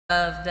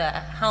of the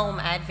home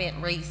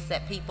Advent wreaths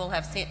that people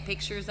have sent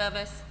pictures of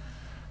us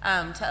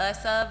to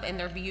us of, and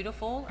they're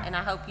beautiful, and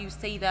I hope you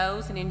see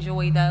those and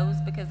enjoy those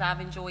because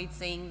I've enjoyed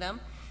seeing them.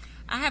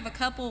 I have a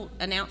couple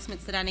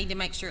announcements that I need to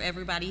make sure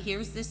everybody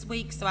hears this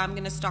week, so I'm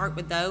going to start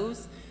with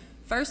those.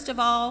 First of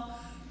all,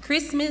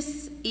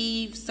 Christmas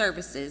Eve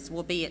services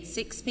will be at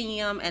 6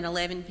 p.m. and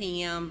 11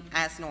 p.m.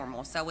 as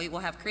normal. So we will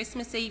have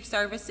Christmas Eve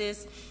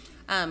services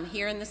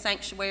here in the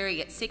sanctuary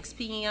at 6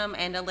 p.m.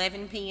 and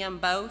 11 p.m.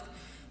 both.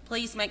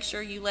 Please make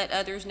sure you let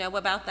others know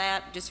about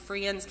that, just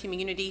friends,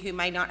 community who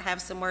may not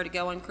have somewhere to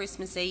go on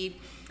Christmas Eve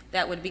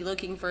that would be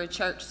looking for a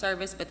church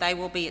service, but they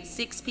will be at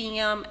 6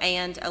 p.m.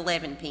 and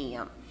 11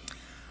 p.m.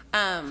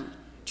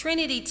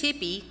 Trinity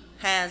Tippy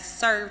has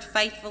served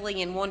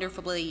faithfully and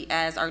wonderfully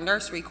as our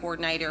nursery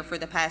coordinator for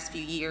the past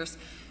few years,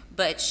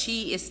 but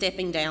she is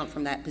stepping down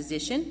from that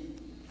position,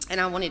 and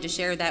I wanted to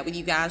share that with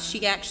you guys.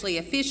 She actually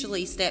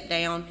officially stepped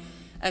down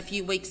a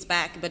few weeks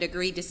back, but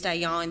agreed to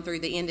stay on through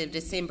the end of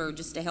December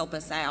just to help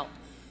us out.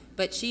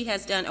 But she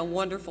has done a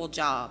wonderful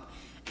job.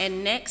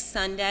 And next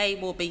Sunday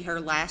will be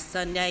her last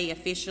Sunday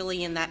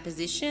officially in that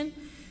position.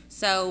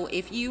 So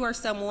if you are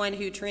someone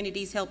who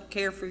Trinity's helped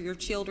care for your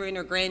children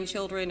or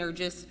grandchildren, or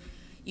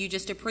you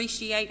just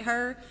appreciate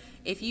her,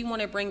 if you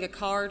want to bring a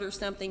card or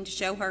something to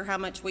show her how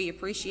much we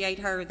appreciate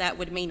her, that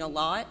would mean a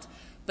lot.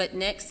 But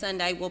next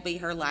Sunday will be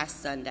her last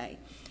Sunday.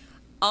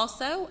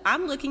 Also,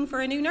 I'm looking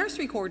for a new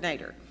nursery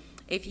coordinator.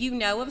 If you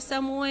know of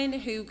someone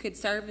who could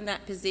serve in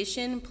that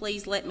position,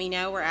 please let me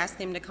know or ask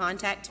them to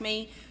contact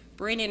me.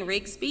 Brennan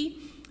Rigsby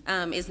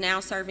is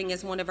now serving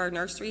as one of our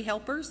nursery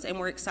helpers, and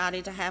we're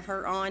excited to have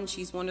her on.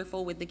 She's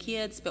wonderful with the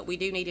kids, but we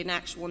do need an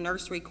actual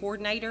nursery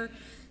coordinator,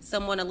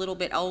 someone a little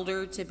bit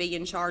older to be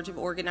in charge of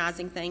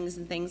organizing things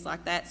and things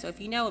like that. So if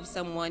you know of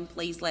someone,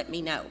 please let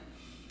me know.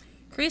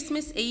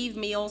 Christmas Eve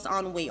Meals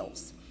on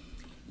Wheels.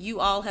 You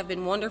all have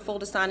been wonderful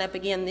to sign up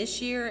again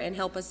this year and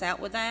help us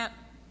out with that.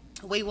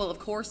 We will, of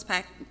course,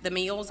 pack the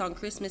meals on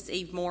Christmas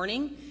Eve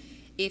morning.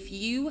 If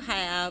you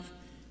have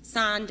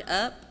signed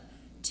up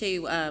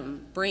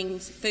to bring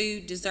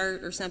food,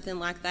 dessert, or something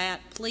like that,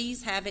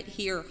 please have it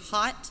here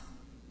hot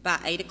by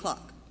 8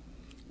 o'clock.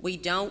 We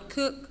don't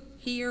cook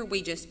here,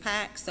 we just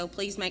pack, so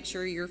please make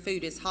sure your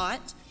food is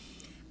hot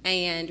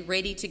and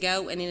ready to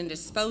go and in a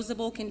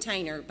disposable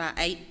container by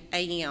 8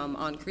 a.m.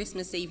 on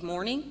Christmas Eve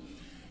morning.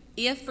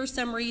 If for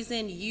some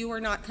reason you are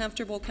not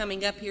comfortable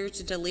coming up here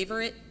to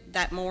deliver it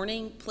that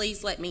morning,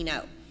 please let me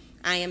know.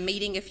 I am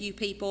meeting a few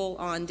people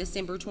on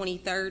December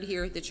 23rd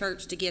here at the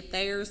church to get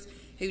theirs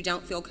who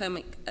don't feel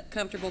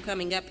comfortable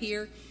coming up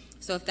here.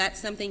 So if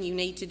that's something you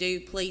need to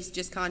do, please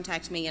just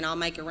contact me and I'll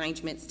make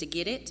arrangements to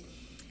get it.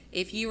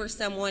 If you are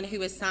someone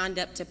who has signed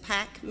up to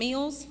pack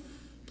meals,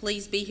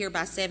 please be here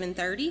by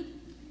 7:30.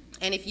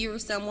 And if you are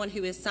someone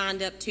who has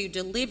signed up to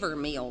deliver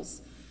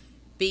meals,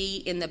 be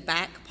in the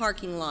back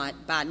parking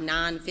lot by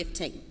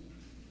 9:15.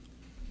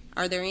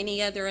 Are there any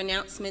other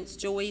announcements,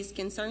 joys,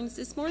 concerns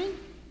this morning?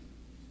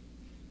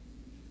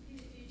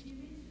 Did you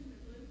mention the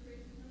Blue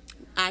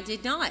Christmas? I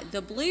did not.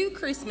 The Blue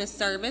Christmas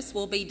service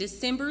will be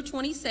December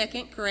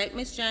 22nd, correct,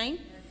 Miss Jane?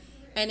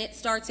 And it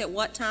starts at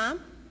what time?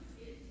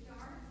 It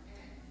starts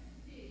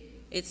at 6.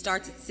 It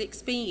starts at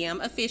 6 p.m.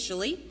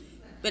 officially,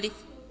 but if...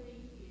 Will be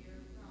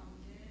here from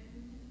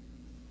noon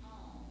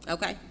on.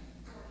 Okay.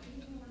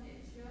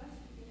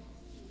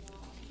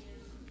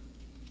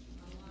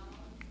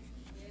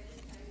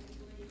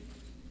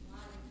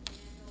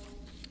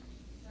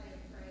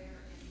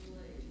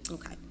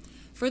 Okay.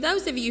 For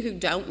those of you who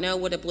don't know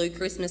what a Blue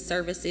Christmas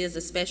service is,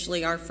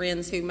 especially our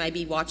friends who may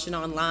be watching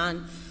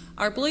online,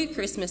 our Blue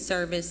Christmas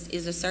service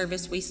is a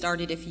service we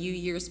started a few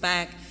years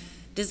back,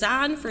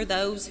 designed for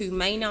those who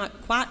may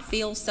not quite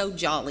feel so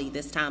jolly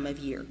this time of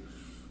year.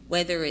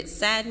 Whether it's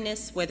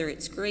sadness, whether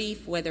it's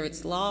grief, whether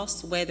it's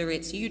loss, whether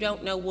it's you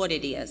don't know what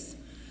it is.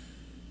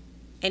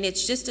 And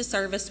it's just a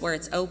service where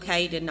it's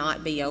okay to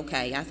not be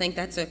okay. I think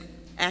that's an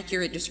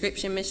accurate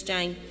description, Miss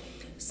Jane.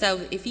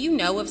 So if you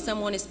know of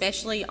someone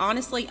especially,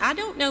 honestly, I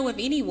don't know of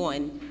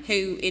anyone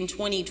who in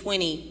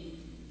 2020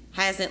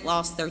 hasn't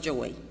lost their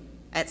joy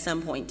at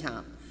some point in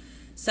time.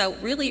 So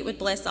really it would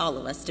bless all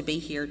of us to be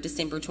here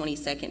December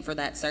 22nd for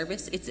that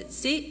service. It's at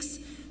 6,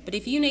 but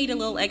if you need a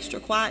little extra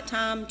quiet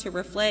time to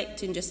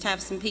reflect and just have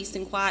some peace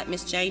and quiet,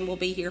 Miss Jane will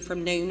be here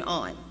from noon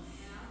on.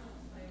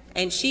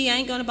 And she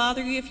ain't going to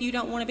bother you if you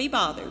don't want to be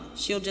bothered.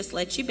 She'll just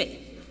let you be.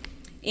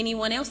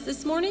 Anyone else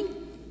this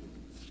morning?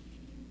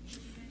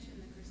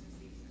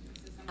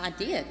 I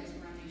did.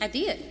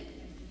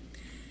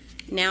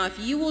 Now, if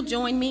you will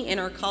join me in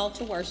our call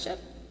to worship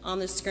on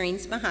the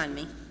screens behind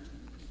me.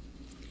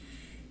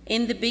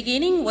 In the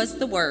beginning was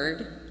the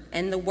Word,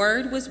 and the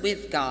Word was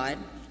with God,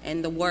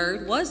 and the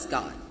Word was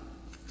God.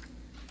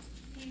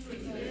 He was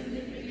in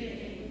the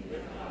beginning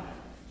with God.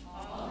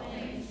 All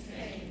things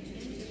came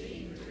into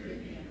being through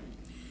him.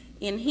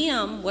 In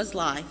him was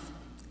life,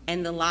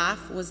 and the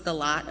life was the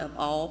light of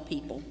all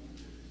people.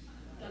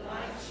 The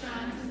light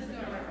shines in the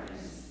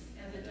darkness,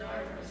 and the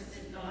darkness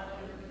did not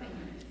overcome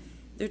it.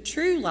 The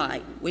true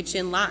light, which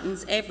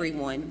enlightens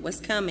everyone, was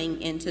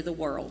coming into the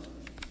world.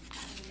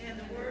 And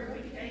the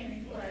Word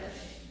became flesh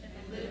and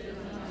lived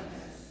among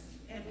us,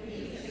 and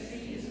we have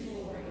seen his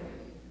glory,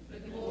 the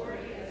glory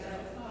as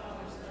our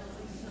Father's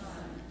only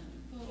Son,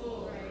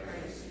 full of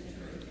grace and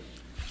truth.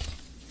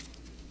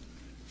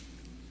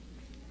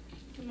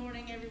 Good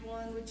morning,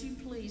 everyone. Would you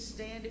please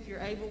stand if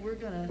you're able? We're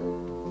going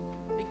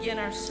to begin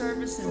our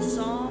service in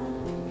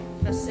song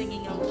by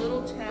singing "O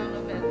Little Town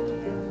of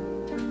Bethlehem."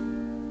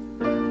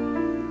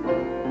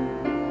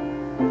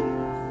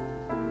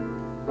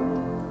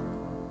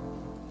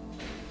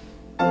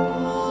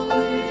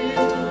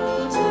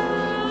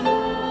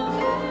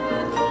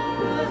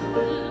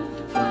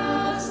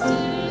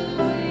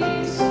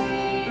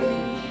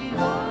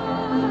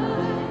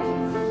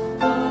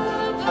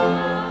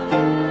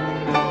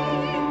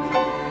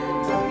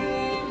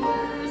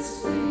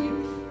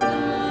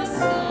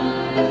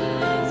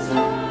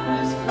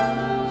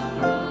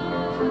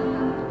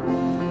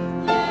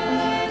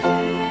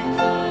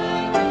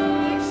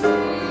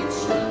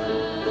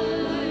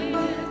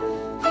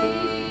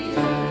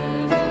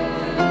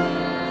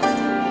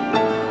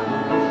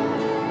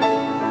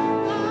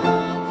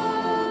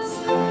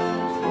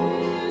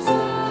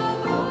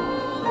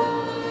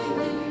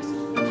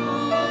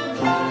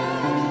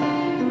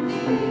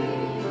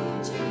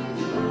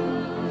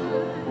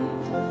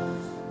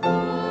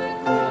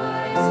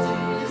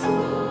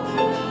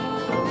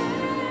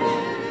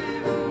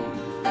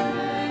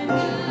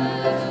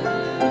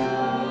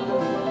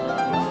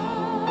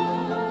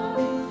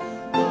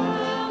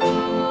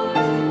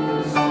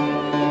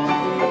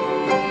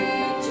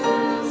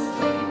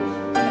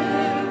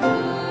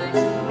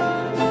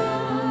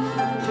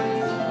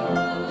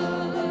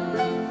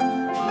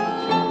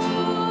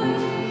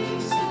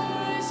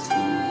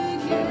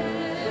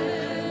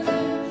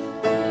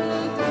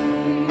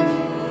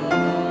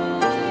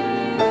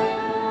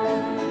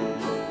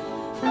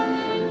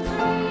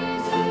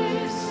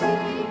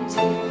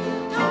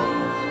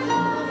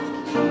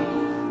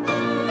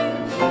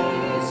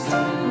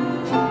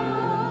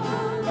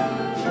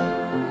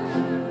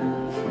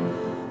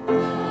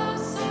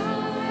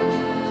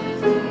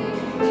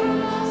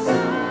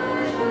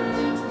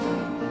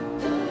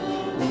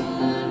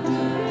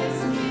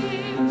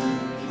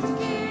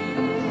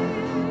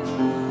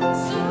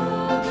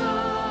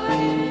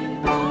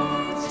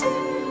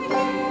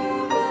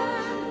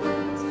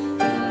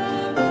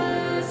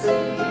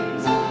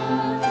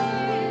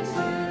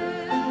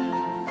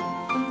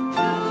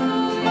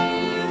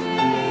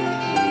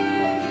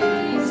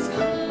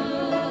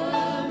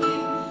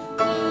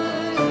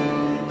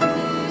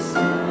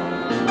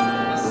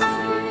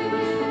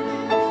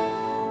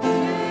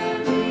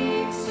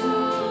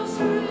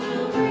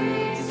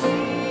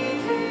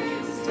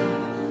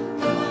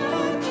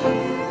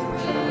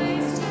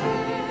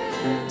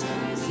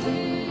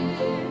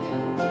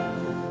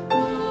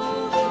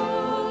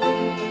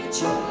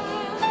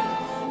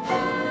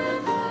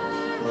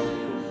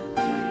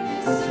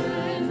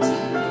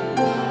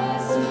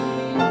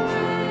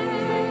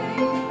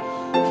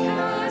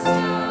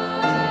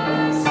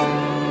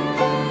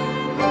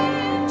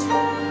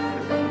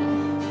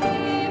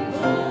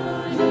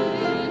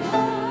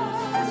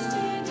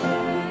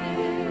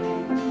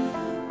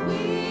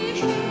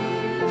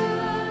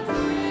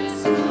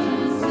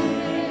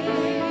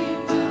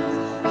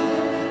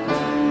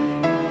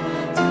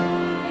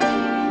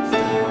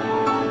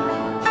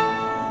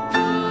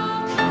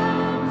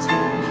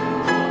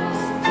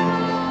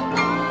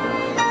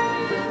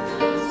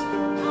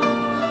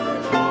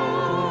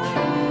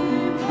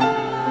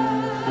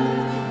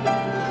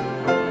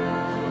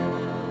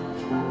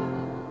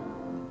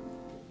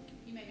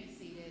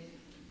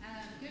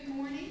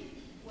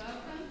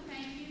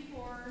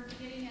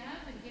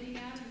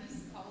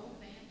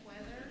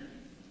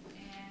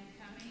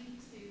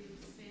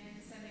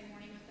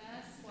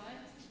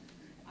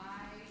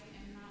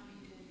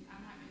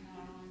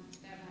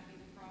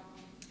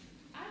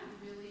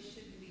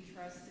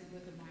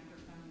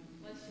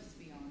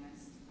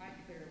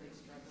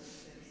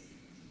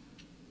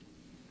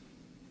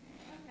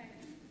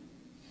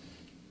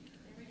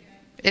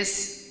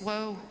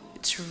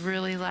 It's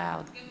really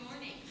loud.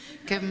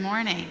 Good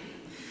morning.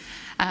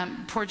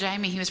 Poor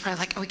Jamie, he was probably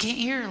like, oh, we can't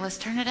hear. Let's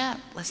turn it up.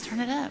 Let's turn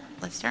it up.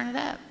 Let's turn it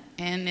up.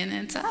 And then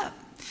it's up.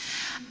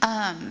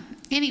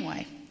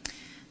 Anyway,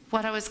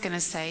 what I was going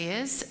to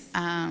say is,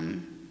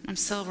 I'm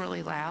still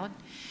really loud.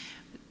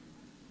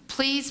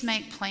 Please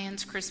make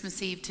plans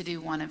Christmas Eve to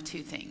do one of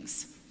two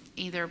things.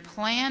 Either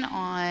plan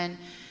on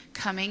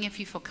coming if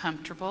you feel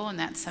comfortable, and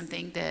that's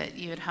something that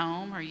you at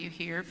home or you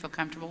here feel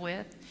comfortable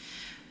with.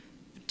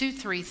 Do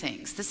three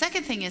things. The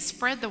second thing is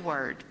spread the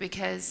word,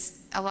 because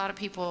a lot of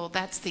people,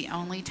 that's the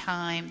only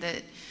time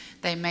that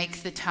they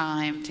make the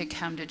time to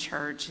come to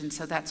church. And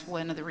so that's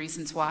one of the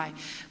reasons why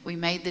we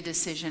made the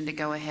decision to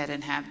go ahead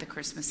and have the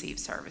Christmas Eve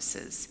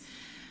services.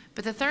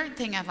 But the third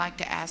thing I'd like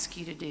to ask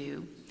you to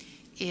do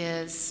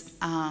is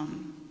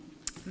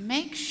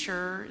make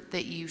sure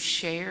that you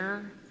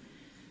share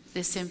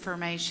this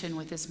information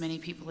with as many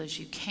people as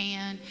you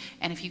can.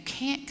 And if you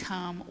can't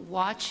come,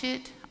 watch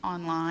it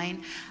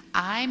online.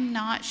 I'm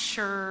not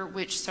sure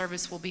which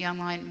service will be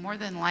online. More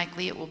than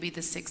likely it will be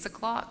the 6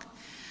 o'clock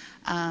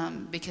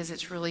because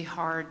it's really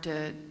hard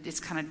to, it's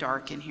kind of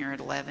dark in here at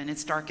 11.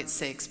 It's dark at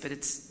 6, but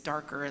it's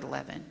darker at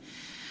 11.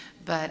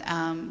 But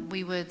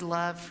we would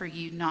love for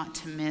you not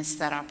to miss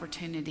that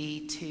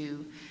opportunity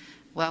to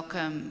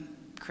welcome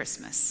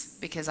Christmas,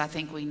 because I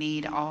think we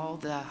need all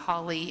the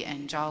holly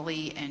and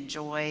jolly and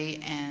joy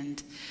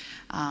and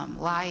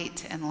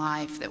light and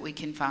life that we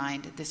can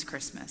find this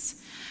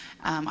Christmas.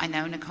 I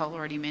know Nicole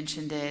already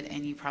mentioned it,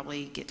 and you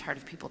probably get tired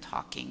of people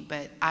talking,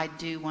 but I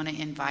do want to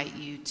invite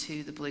you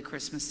to the Blue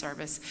Christmas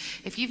service.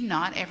 If you've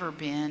not ever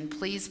been,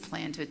 please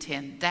plan to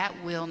attend.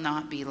 That will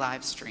not be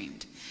live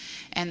streamed.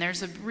 And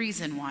there's a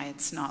reason why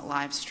it's not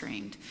live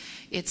streamed.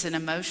 It's an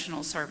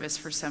emotional service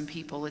for some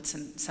people.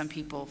 Some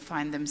people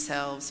find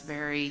themselves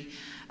very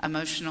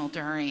emotional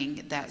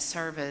during that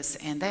service,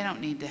 and they don't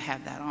need to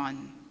have that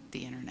on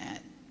the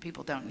internet.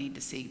 People don't need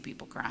to see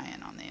people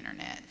crying on the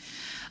internet.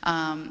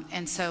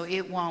 And so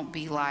it won't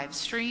be live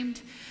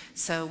streamed.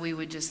 So we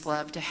would just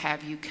love to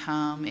have you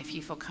come if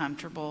you feel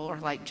comfortable, or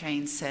like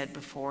Jane said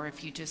before,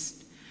 if you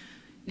just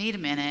need a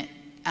minute.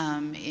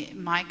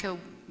 Micah,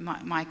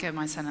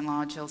 my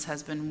son-in-law, Jill's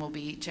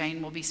husband,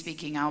 Jane will be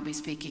speaking, I'll be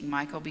speaking,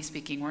 Mike will be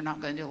speaking. We're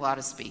not going to do a lot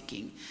of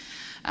speaking.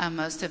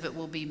 Most of it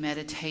will be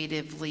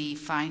meditatively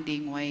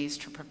finding ways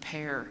to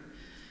prepare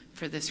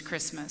for this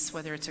Christmas,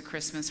 whether it's a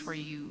Christmas where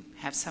you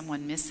have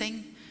someone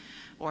missing,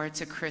 or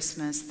it's a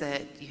Christmas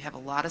that you have a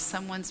lot of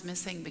someone's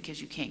missing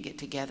because you can't get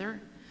together,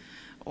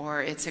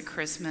 or it's a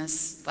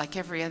Christmas like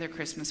every other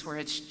Christmas where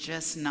it's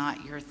just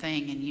not your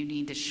thing and you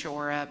need to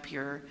shore up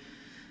your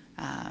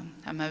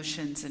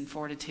emotions and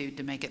fortitude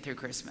to make it through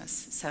Christmas.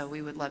 So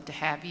we would love to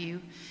have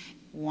you.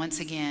 Once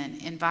again,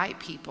 invite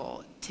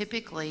people.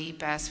 Typically,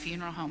 Bass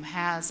Funeral Home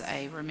has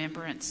a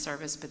remembrance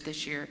service, but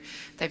this year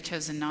they've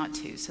chosen not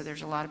to. So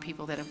there's a lot of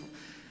people that are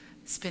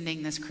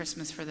spending this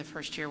Christmas for the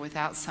first year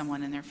without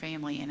someone in their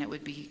family, and it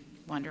would be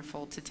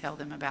wonderful to tell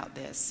them about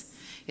this.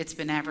 It's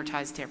been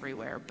advertised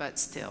everywhere, but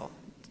still,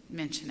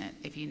 mention it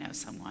if you know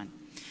someone.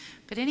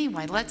 But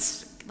anyway,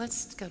 let's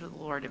go to the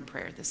Lord in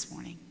prayer this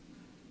morning.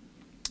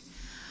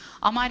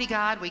 Almighty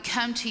God, we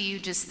come to you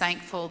just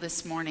thankful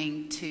this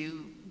morning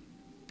to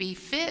be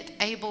fit,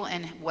 able,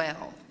 and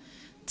well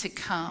to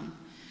come.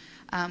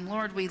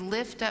 Lord, we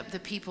lift up the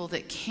people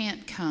that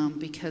can't come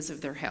because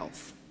of their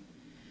health.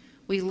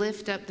 We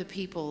lift up the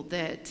people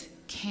that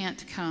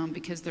can't come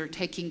because they're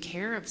taking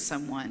care of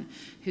someone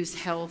whose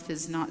health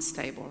is not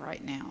stable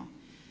right now.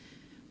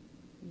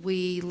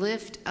 We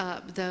lift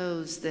up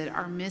those that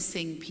are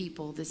missing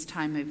people this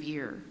time of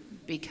year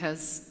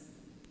because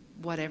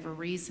whatever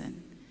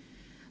reason.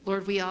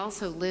 Lord, we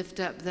also lift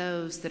up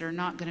those that are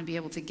not going to be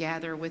able to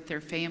gather with their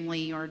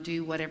family or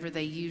do whatever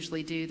they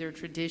usually do. Their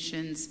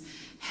traditions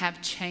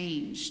have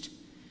changed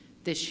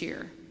this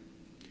year.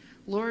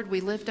 Lord,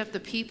 we lift up the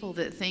people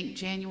that think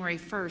January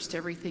 1st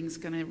everything's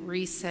going to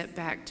reset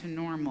back to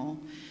normal.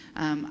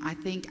 I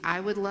think I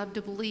would love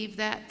to believe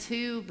that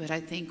too, but I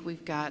think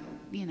we've got,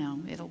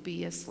 it'll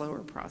be a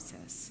slower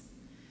process.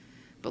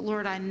 But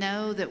Lord, I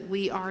know that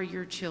we are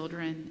your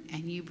children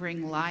and you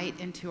bring light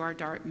into our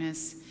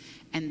darkness.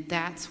 And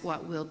that's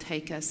what will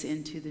take us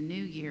into the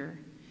new year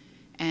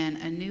and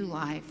a new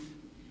life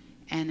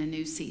and a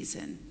new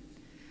season.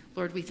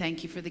 Lord, we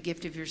thank you for the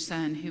gift of your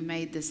Son who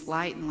made this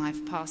light and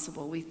life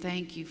possible. We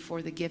thank you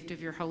for the gift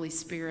of your Holy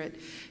Spirit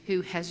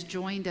who has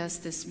joined us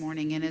this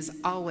morning and is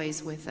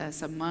always with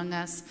us, among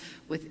us,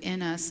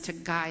 within us, to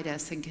guide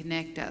us and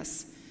connect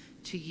us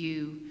to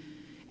you.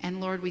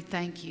 And Lord, we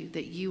thank you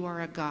that you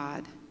are a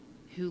God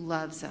who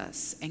loves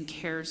us and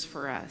cares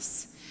for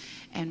us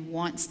and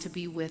wants to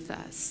be with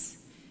us,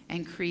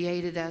 and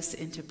created us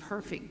into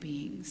perfect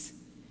beings,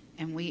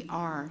 and we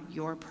are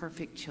your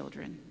perfect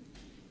children.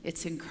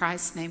 It's in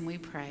Christ's name we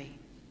pray.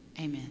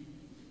 Amen.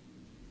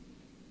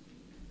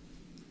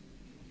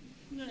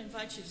 I'm going to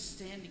invite you to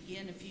stand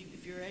again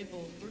if you're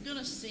able. We're going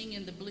to sing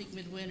in the bleak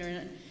midwinter,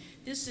 and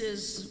this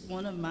is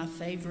one of my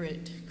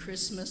favorite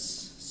Christmas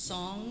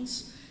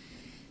songs.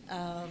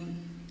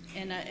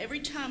 And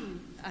every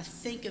time I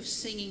think of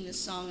singing this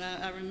song,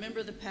 I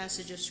remember the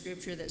passage of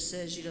Scripture that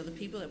says, the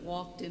people that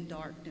walked in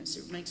darkness,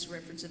 it makes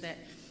reference to that,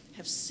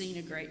 have seen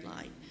a great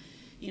light.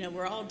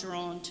 We're all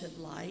drawn to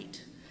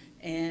light.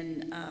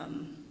 And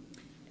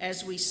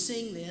as we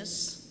sing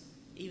this,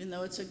 even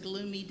though it's a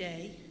gloomy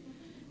day,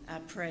 I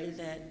pray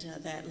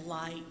that that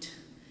light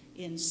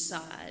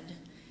inside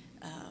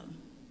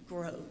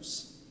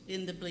grows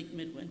in the bleak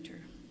midwinter.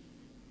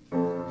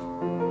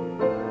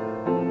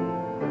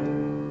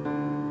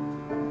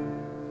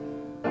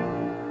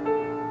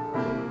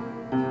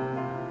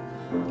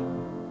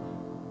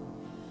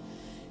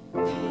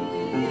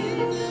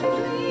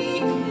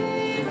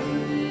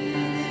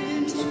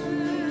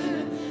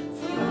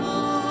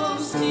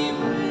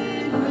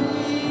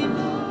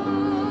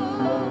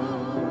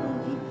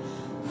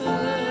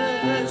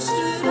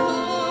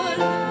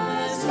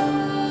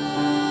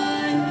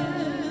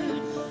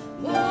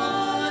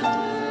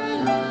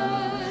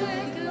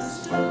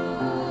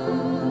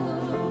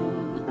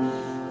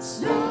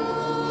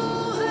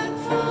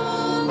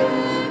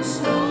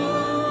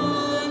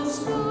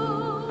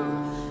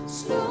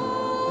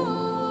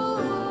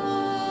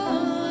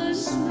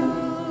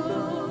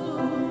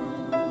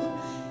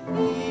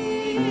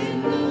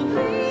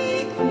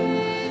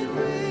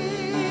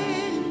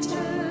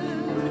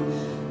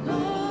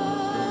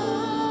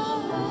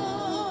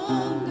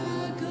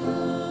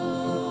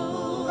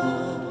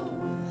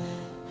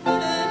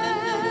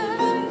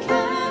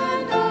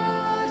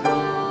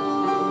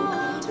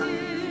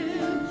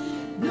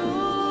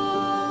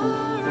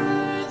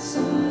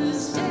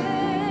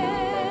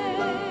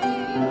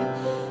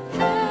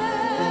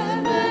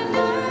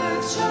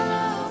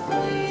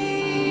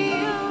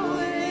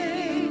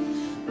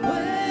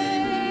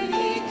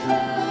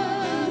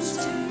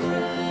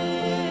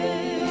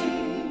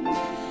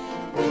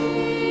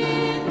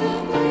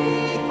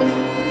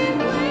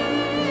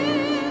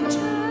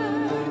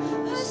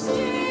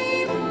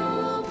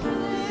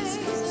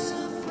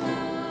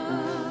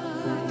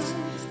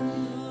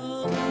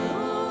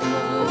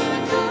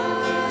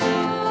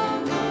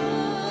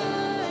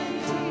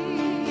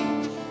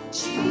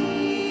 Jesus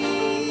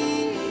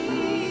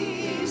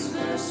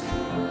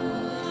Christ.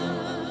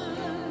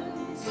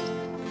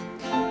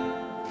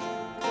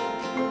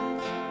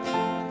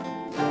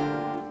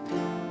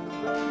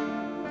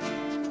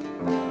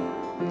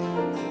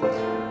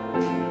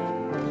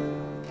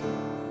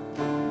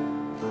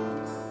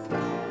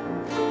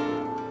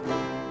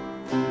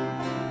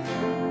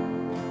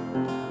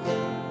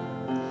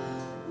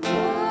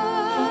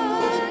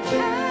 What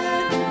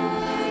can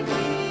I give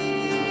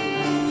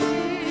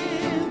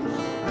Him, poor as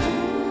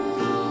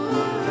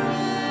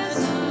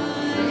I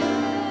am?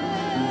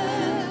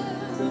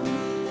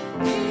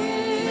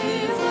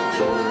 If I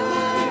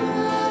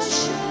were a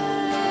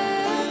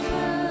shepherd,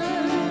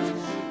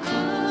 I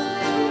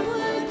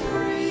would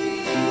bring the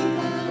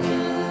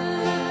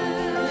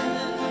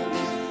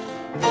lamb.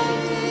 If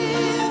I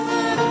were a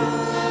wise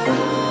man,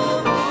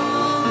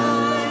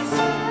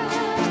 I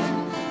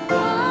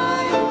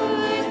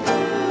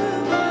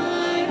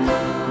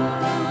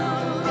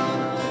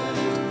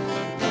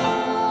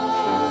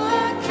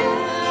would do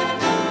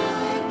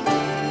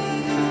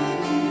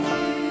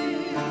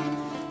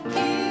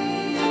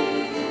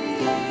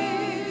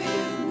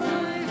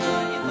my part. What can I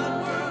give my heart? If I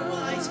were a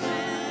wise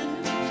man,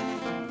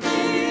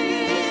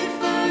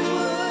 if I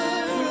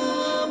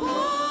were a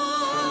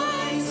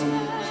wise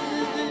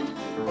man,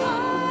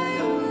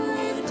 I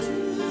would do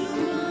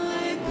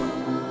my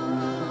part.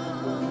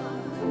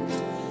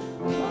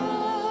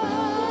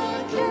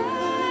 What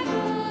can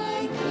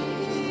I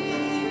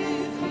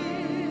give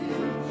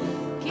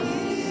Him?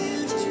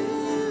 Give to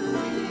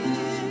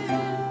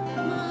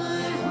Him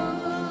my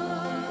heart.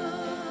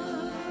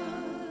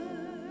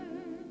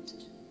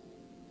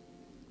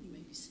 You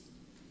may be seated.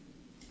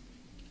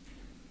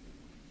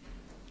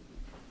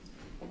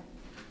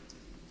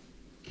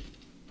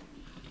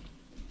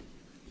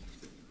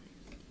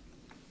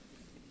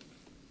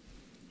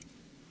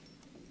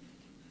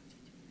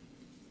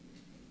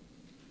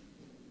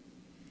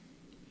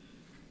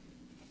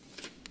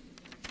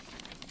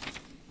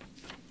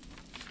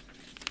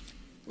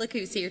 Look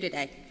who's here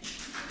today.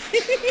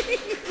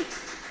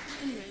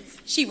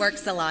 She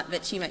works a lot,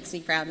 but she makes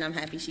me proud, and I'm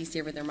happy she's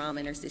here with her mom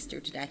and her sister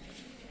today.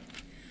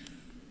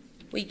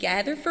 We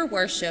gather for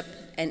worship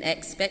and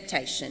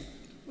expectation.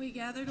 We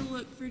gather to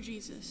look for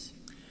Jesus.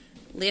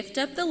 Lift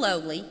up the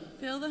lowly.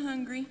 Fill the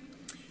hungry.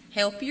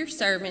 Help your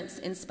servants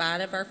in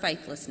spite of our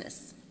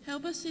faithlessness.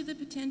 Help us see the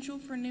potential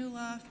for new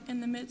life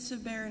in the midst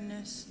of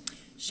barrenness.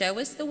 Show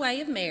us the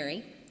way of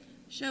Mary.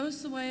 Show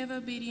us the way of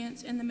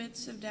obedience in the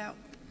midst of doubt.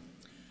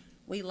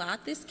 We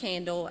light this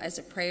candle as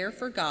a prayer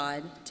for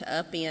God to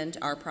upend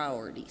our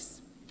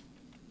priorities.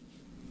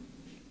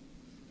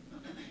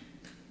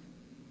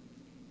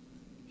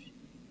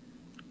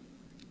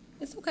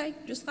 It's okay.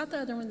 Just light the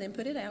other one, then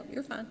put it out.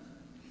 You're fine.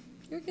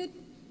 You're good.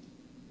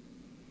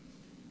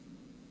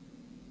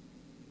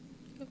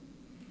 Go.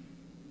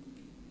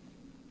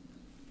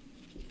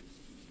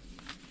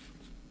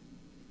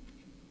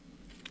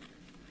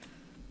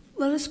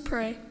 Let us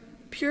pray.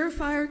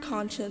 Purify our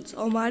conscience,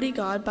 Almighty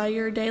God, by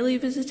your daily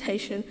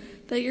visitation,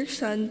 that your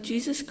Son,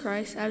 Jesus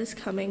Christ, at his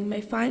coming,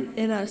 may find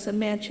in us a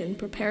mansion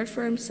prepared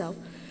for himself,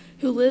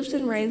 who lives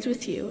and reigns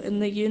with you in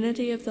the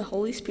unity of the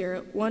Holy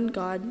Spirit, one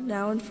God,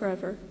 now and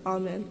forever.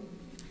 Amen.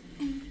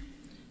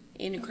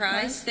 In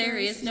Christ there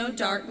is no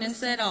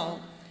darkness at all.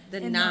 The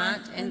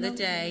night and the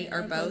day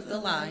are both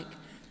alike.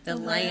 The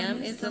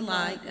Lamb is the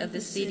light of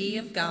the city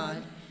of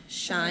God.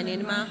 Shine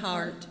in my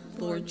heart,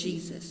 Lord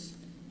Jesus.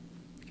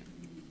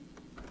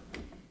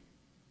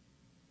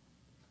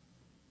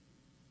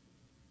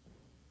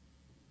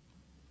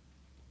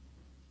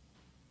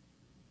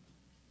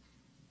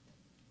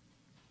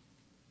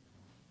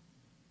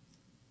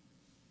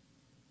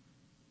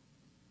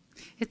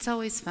 It's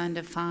always fun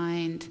to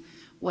find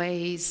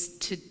ways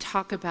to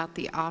talk about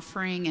the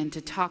offering and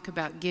to talk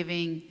about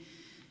giving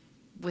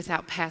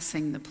without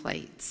passing the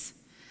plates.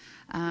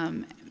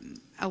 A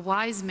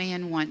wise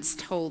man once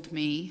told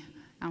me,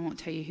 I won't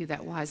tell you who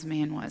that wise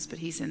man was, but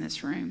he's in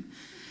this room,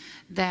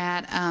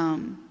 that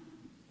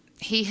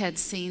he had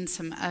seen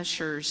some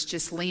ushers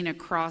just lean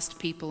across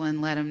people and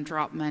let them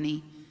drop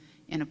money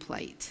in a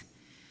plate.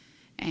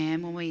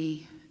 And when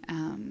we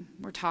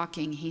were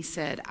talking, he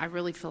said, I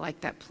really feel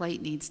like that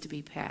plate needs to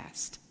be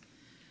passed.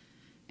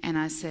 And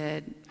I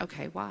said,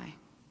 okay, why?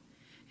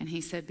 And he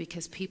said,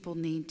 because people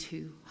need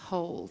to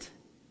hold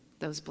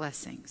those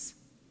blessings.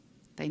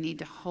 They need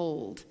to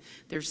hold.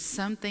 There's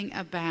something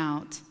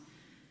about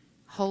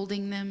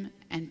holding them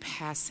and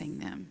passing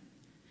them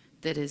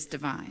that is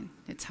divine.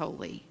 It's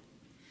holy.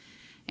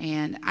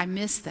 And I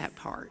miss that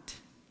part.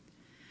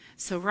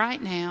 So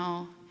right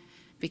now,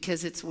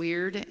 because it's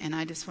weird, and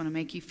I just want to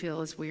make you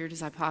feel as weird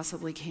as I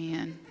possibly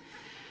can.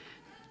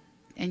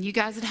 And you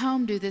guys at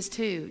home do this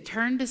too.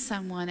 Turn to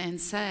someone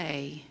and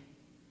say,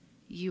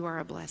 you are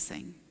a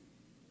blessing.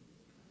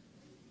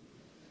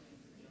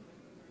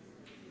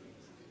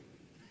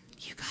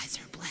 You guys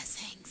are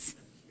blessings.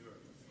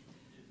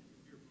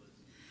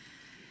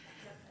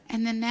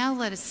 And then now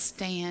let us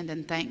stand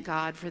and thank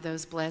God for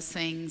those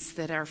blessings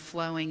that are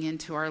flowing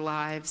into our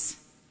lives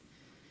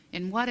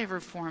in whatever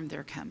form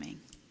they're coming.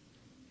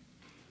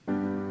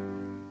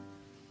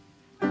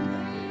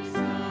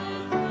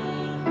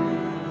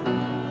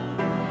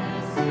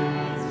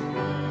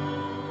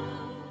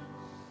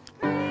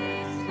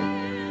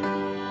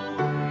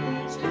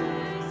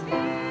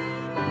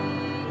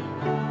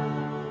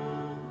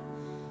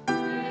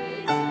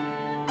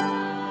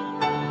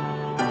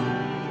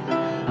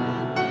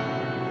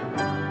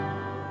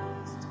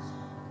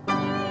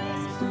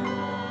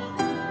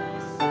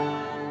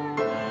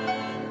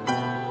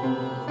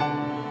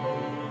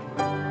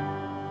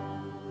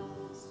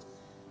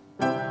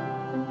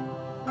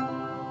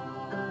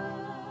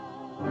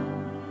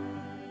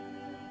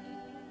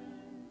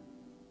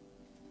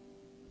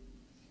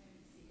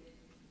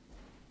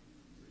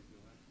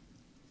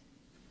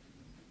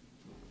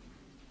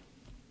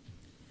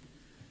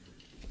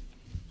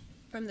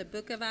 From the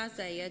book of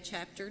Isaiah,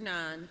 chapter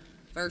 9,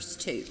 verse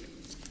 2.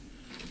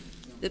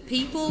 The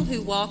people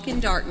who walk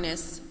in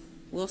darkness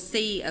will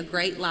see a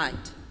great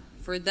light.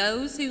 For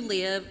those who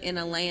live in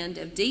a land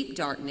of deep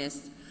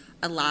darkness,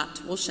 a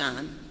light will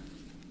shine.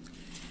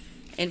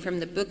 And from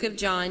the book of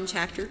John,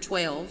 chapter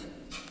 12,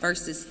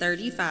 verses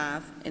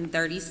 35 and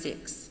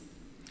 36.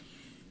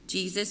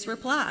 Jesus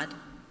replied,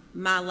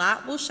 "My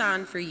light will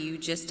shine for you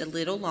just a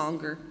little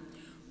longer.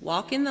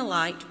 Walk in the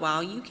light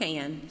while you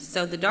can,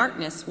 so the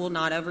darkness will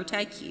not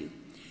overtake you.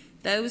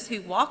 Those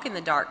who walk in the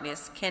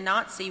darkness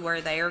cannot see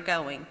where they are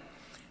going.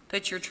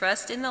 Put your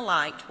trust in the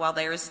light while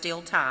there is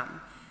still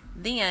time.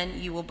 Then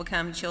you will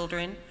become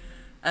children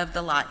of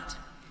the light."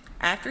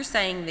 After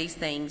saying these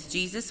things,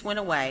 Jesus went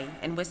away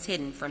and was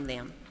hidden from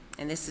them.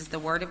 And this is the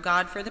word of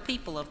God for the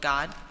people of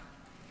God.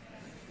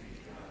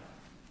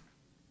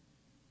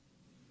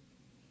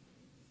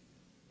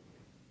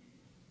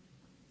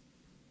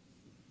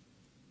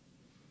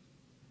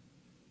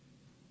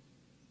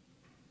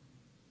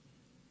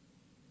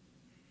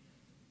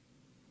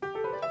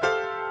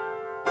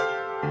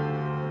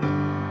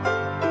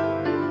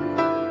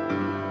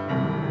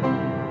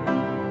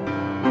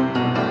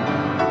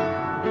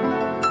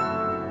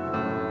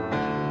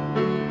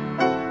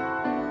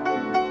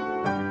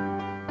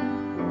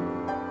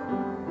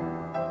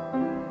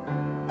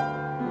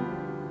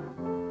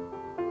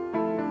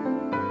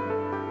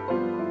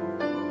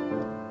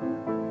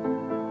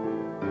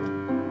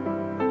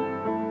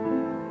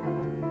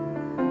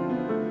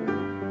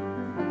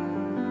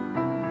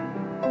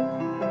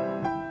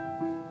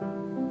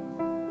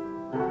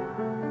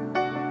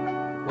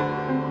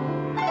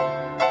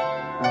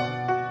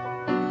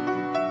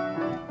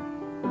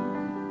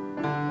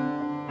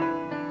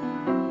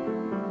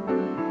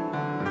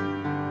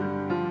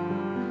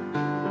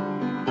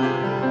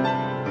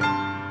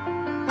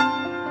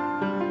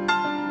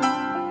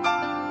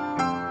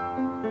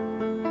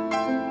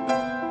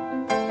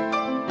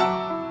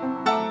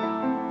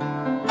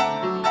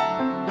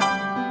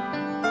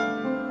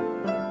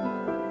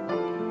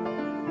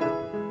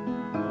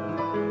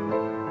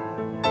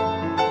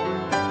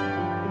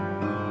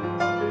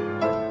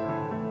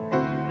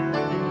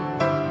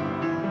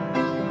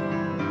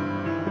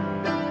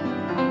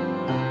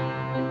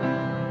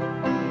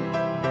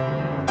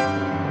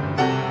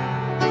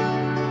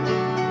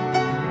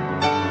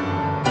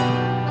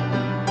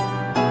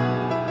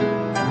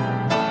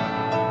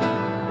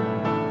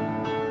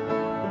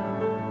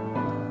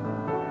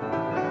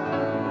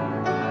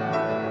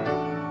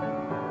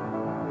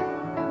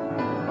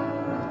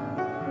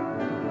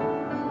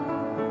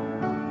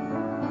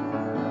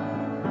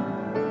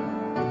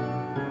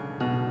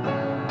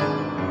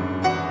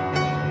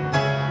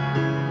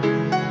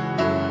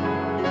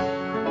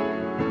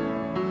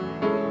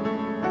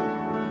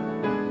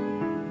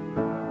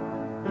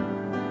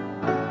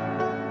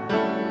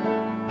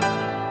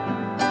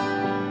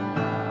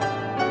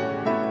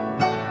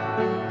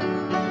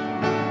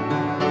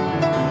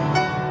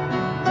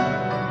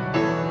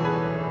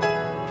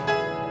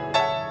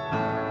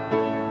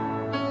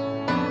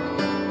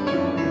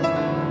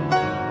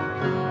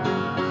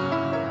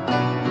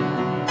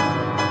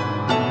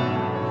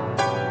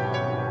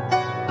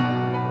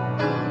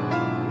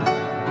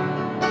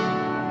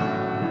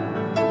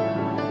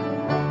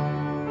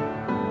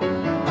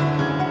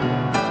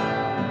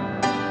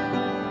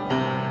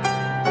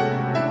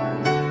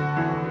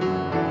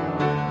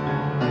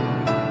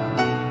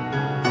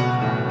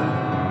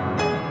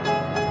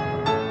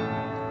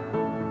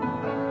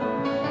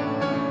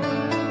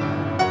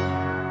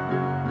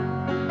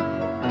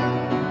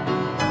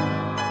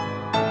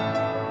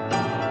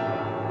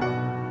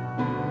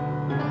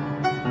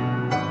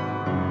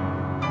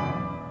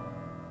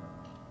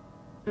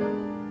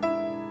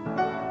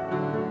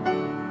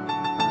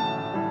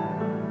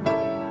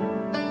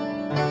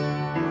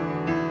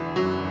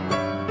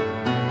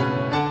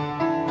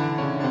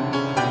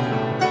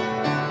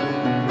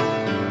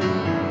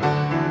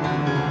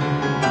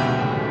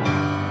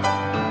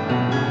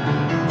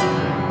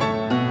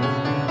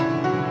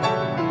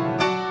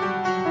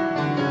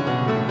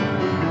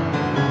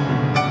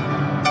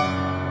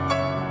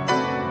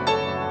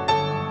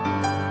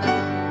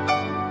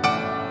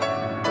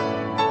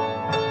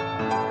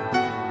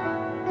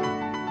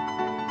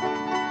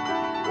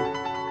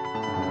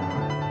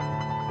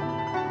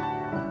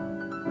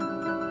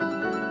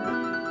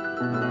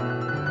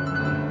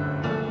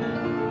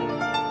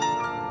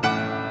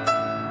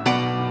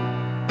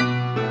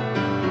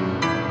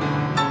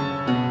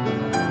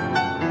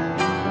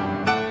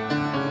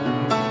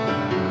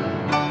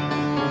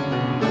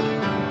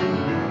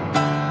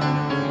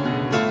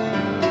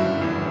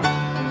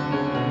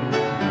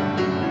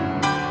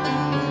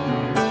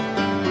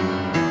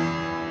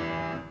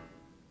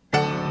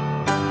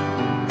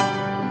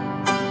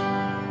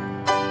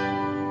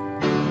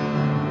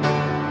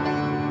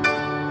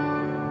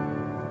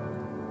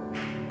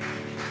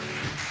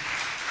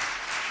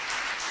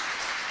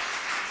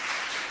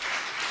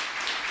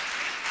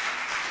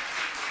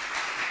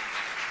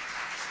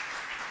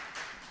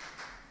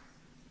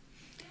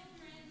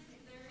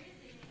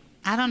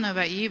 I don't know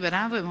about you, but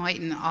I've been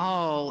waiting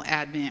all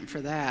Advent for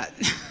that.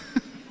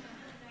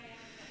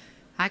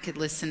 I could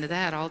listen to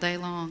that all day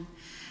long.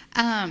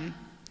 I'm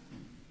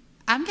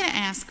going to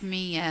ask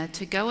Mia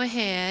to go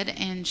ahead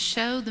and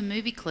show the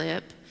movie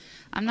clip.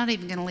 I'm not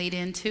even going to lead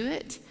into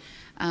it.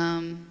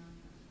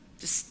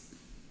 Just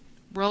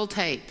roll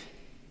tape,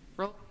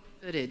 roll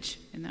footage,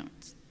 and that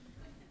one's.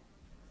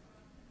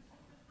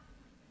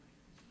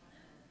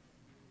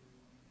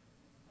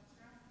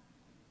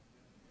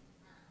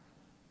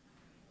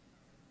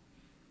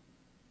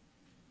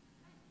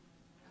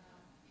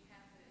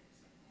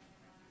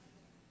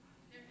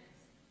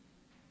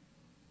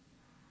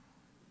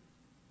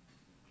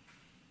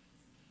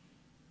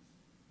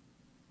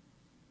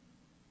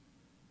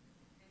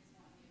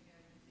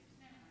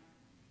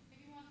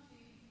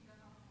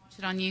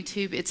 It on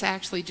YouTube. It's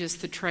actually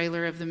just the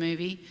trailer of the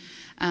movie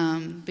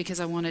because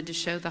I wanted to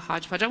show the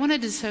hodgepodge. I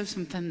wanted to show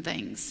some fun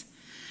things.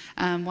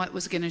 What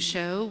was going to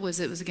show was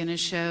it was going to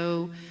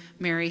show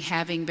Mary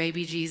having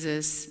baby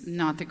Jesus,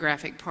 not the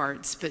graphic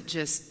parts, but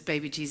just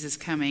baby Jesus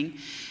coming,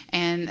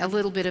 and a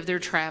little bit of their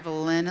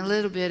travel and a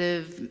little bit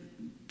of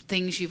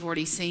things you've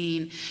already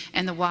seen,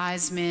 and the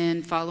wise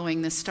men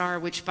following the star,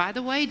 which, by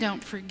the way,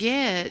 don't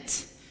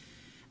forget,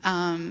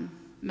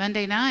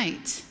 Monday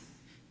night,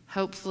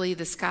 hopefully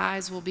the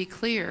skies will be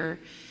clear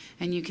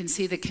and you can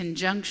see the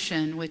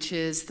conjunction, which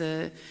is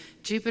the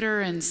Jupiter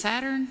and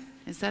Saturn.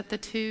 Is that the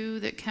two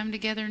that come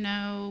together?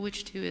 No,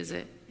 which two is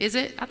it? Is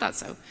it? I thought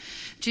so.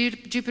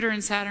 Jupiter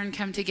and Saturn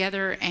come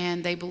together,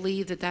 and they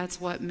believe that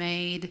that's what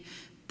made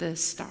the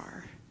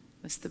star.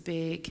 That's the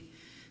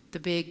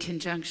big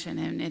conjunction,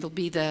 and it'll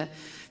be the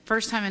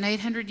first time in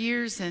 800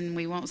 years, and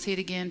we won't see it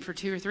again for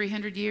 200 or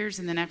 300 years,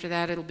 and then after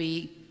that it'll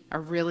be a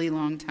really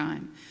long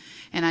time.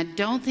 And I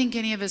don't think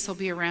any of us will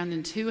be around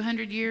in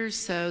 200 years,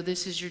 so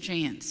this is your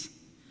chance.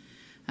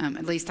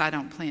 At least I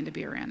don't plan to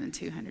be around in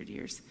 200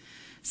 years.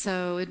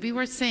 So it'd be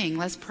worth seeing.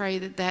 Let's pray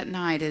that that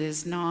night it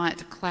is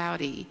not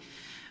cloudy.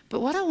 But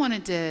what I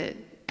wanted to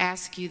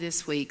ask you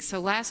this week, so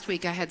last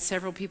week I had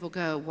several people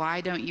go, why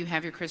don't you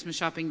have your Christmas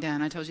shopping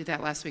done? I told you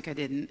that last week I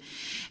didn't.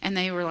 And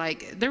they were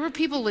like, there were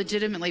people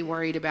legitimately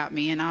worried about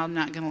me, and I'm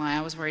not going to lie,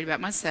 I was worried about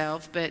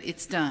myself, but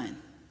it's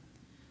done.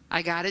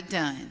 I got it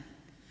done.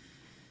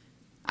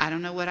 I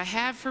don't know what I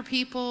have for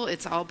people.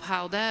 It's all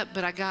piled up,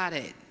 but I got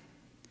it.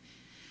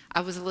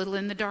 I was a little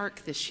in the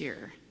dark this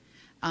year.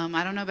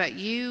 I don't know about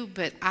you,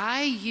 but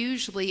I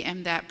usually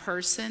am that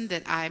person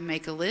that I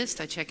make a list.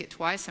 I check it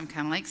twice. I'm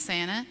kind of like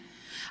Santa.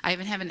 I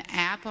even have an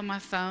app on my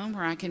phone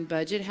where I can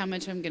budget how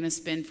much I'm going to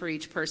spend for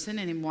each person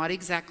and what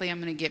exactly I'm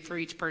going to get for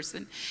each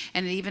person.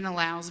 And it even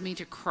allows me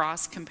to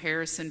cross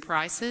comparison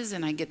prices,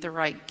 and I get the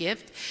right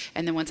gift.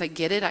 And then once I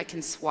get it, I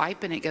can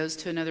swipe and it goes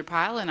to another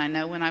pile, and I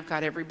know when I've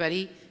got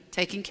everybody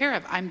taken care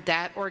of. I'm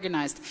that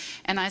organized.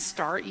 And I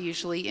start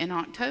usually in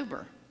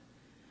October.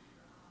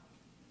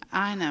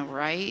 I know,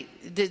 right?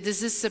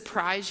 Does this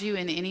surprise you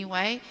in any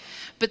way?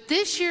 But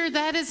this year,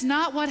 that is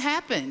not what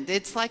happened.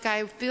 It's like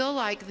I feel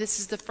like this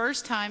is the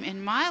first time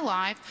in my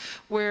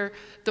life where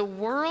the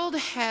world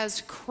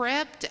has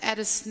crept at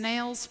a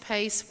snail's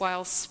pace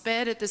while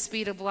sped at the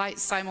speed of light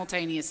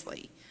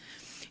simultaneously.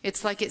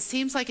 It's like it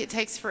seems like it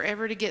takes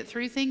forever to get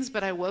through things,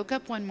 but I woke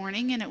up one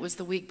morning and it was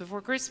the week before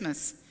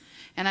Christmas.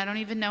 And I don't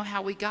even know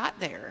how we got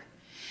there.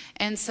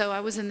 And so I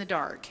was in the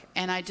dark,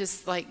 and I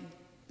just like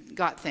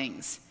got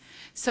things.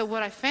 So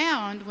what I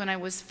found when I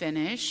was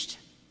finished,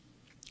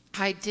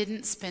 I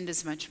didn't spend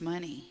as much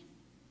money.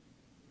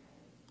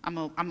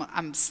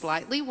 I'm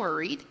slightly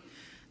worried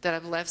that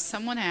I've left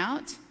someone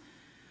out,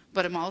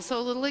 but I'm also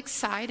a little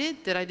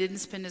excited that I didn't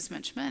spend as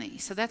much money.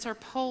 So that's our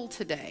poll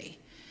today.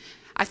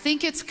 I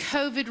think it's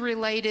COVID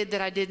related that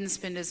I didn't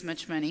spend as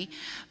much money,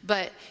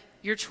 but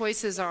your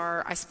choices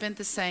are, I spent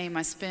the same,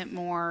 I spent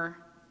more,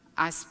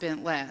 I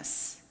spent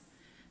less.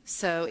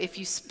 So if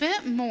you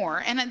spent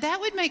more, and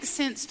that would make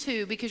sense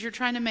too, because you're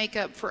trying to make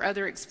up for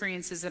other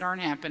experiences that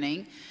aren't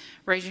happening.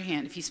 Raise your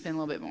hand if you spend a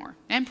little bit more.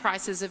 And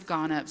prices have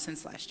gone up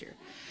since last year.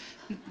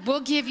 We'll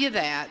give you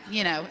that,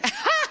 you know.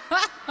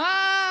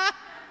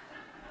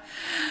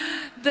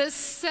 The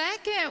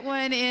second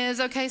one is,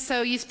 okay,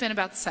 so you spent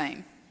about the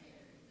same.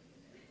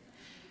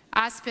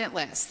 I spent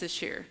less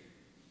this year.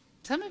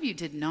 Some of you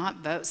did not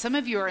vote. Some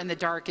of you are in the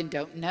dark and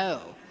don't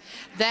know.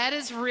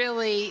 That's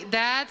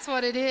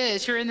what it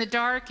is. You're in the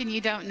dark and you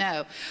don't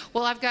know.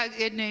 Well, I've got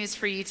good news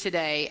for you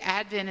today.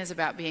 Advent is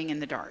about being in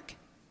the dark.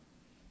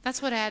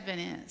 That's what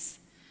Advent is.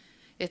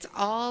 It's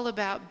all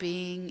about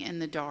being in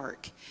the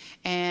dark.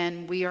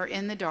 And we are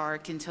in the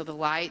dark until the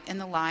light and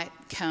the light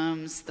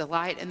comes, the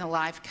light and the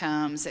life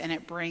comes, and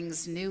it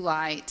brings new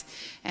light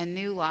and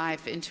new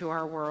life into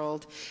our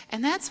world.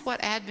 And that's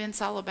what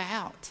Advent's all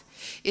about,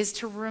 is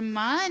to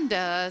remind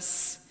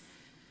us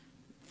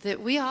that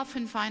we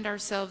often find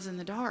ourselves in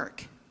the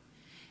dark,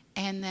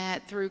 and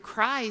that through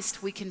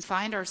Christ we can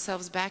find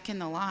ourselves back in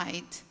the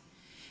light,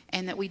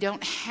 and that we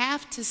don't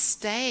have to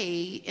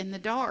stay in the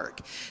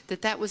dark.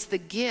 That was the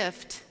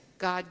gift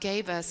God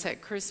gave us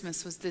at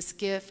Christmas, was this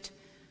gift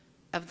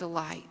of the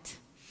light.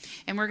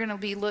 And we're going to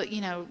be,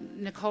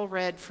 Nicole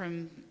read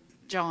from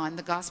John,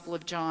 the Gospel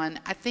of John.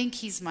 I think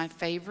he's my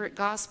favorite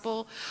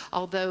gospel,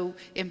 although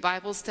in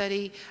Bible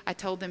study, I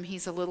told them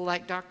he's a little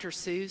like Dr.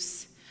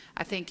 Seuss.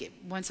 I think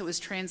once it was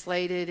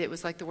translated, it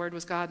was like the Word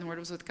was God and the Word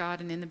was with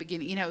God, and in the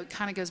beginning, it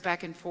kind of goes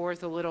back and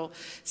forth, a little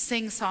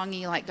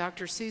sing-songy like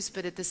Dr. Seuss,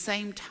 but at the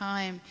same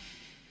time,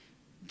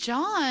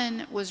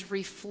 John was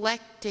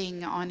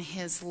reflecting on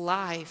his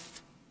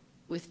life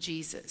with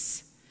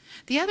Jesus.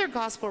 The other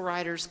gospel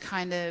writers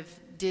kind of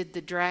did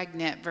the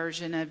dragnet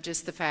version of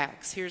just the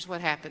facts. Here's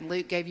what happened.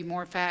 Luke gave you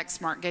more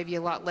facts. Mark gave you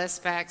a lot less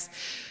facts.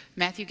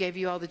 Matthew gave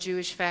you all the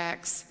Jewish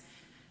facts.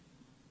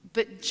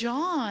 But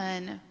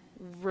John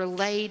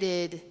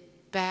related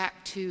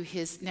back to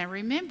his... Now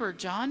remember,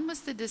 John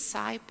was the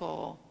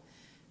disciple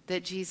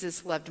that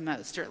Jesus loved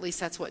most, or at least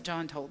that's what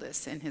John told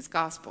us in his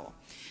gospel,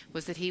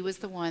 was that he was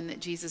the one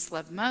that Jesus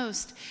loved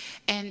most,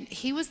 and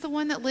he was the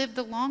one that lived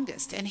the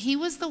longest, and he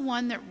was the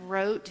one that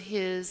wrote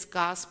his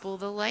gospel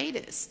the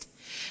latest.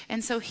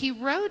 And so he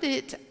wrote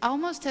it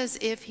almost as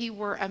if he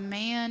were a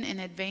man in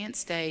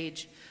advanced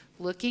age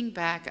looking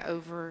back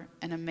over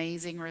an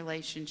amazing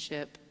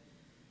relationship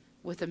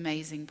with an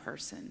amazing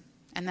person.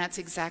 And that's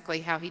exactly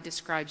how he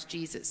describes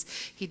Jesus.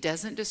 He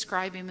doesn't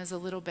describe him as a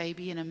little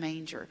baby in a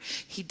manger.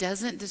 He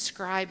doesn't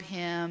describe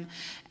him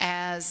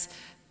as,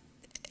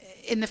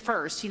 in the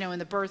first, in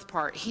the birth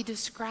part, he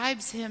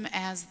describes him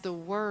as the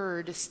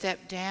Word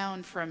stepped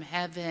down from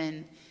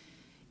heaven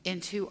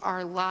into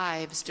our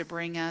lives to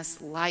bring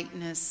us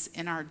lightness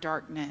in our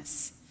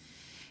darkness.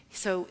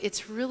 So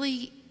it's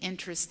really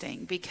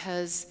interesting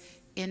because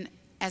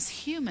as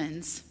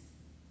humans,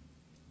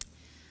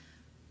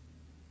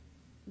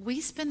 we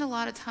spend a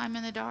lot of time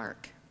in the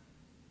dark.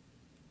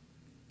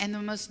 And the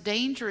most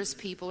dangerous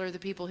people are the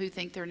people who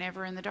think they're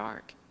never in the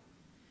dark,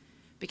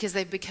 because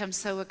they've become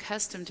so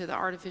accustomed to the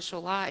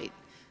artificial light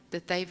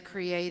that they've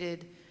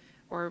created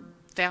or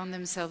found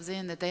themselves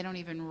in that they don't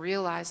even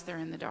realize they're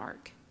in the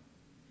dark.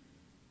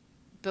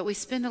 But we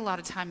spend a lot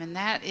of time, and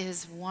that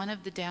is one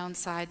of the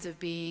downsides of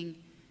being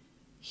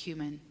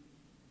human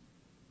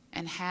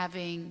and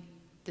having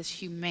this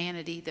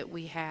humanity that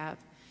we have.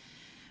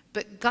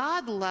 But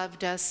God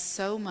loved us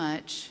so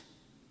much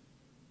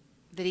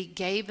that he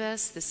gave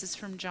us, this is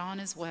from John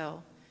as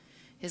well,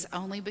 his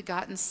only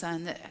begotten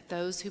Son, that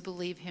those who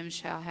believe him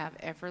shall have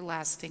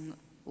everlasting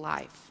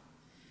life.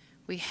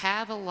 We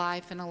have a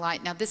life and a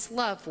light. Now this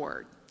love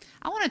word,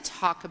 I want to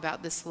talk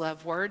about this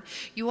love word.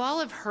 You all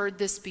have heard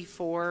this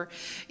before.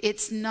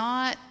 It's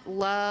not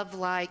love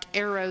like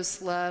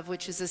Eros love,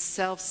 which is a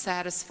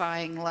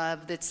self-satisfying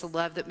love. That's a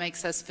love that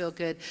makes us feel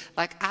good.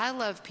 Like, I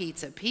love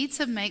pizza.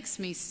 Pizza makes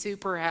me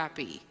super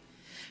happy.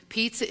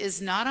 Pizza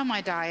is not on my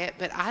diet,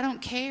 but I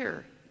don't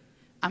care.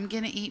 I'm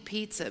going to eat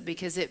pizza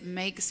because it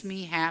makes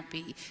me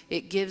happy.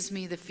 It gives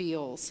me the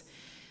feels.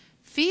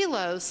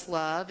 Philos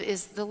love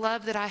is the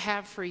love that I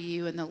have for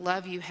you and the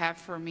love you have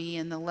for me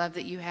and the love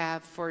that you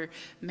have for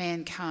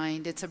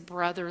mankind. It's a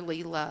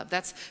brotherly love.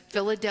 That's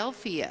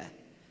Philadelphia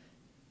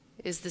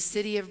is the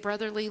city of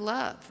brotherly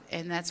love,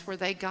 and that's where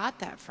they got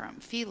that from,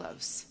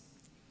 Philos.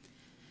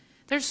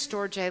 There's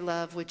Storge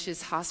love, which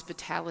is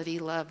hospitality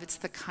love. It's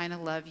the kind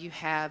of love you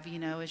have,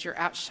 as you're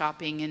out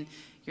shopping and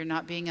you're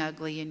not being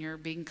ugly and you're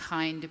being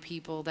kind to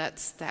people.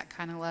 That's that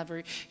kind of love.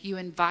 Or you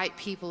invite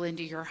people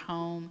into your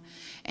home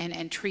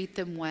and treat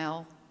them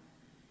well.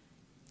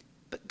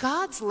 But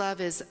God's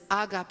love is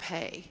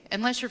agape.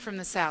 Unless you're from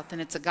the South, then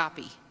it's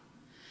agape.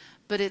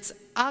 But it's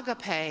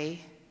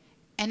agape,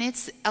 and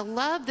it's a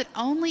love that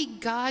only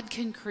God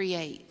can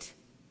create.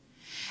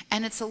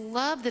 And it's a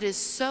love that is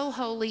so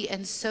holy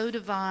and so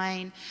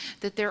divine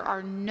that there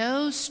are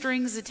no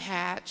strings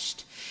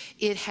attached.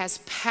 It has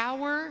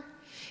power.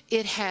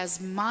 It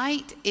has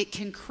might. It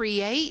can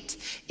create.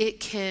 It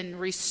can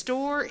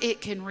restore.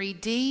 It can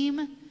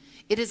redeem.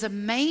 It is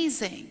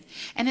amazing.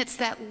 And it's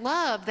that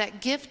love,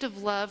 that gift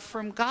of love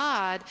from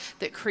God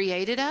that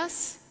created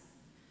us.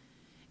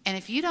 And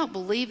if you don't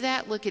believe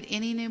that, look at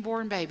any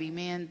newborn baby,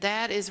 man.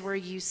 That is where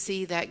you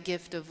see that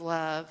gift of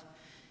love.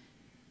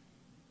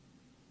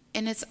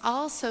 And it's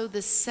also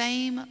the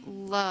same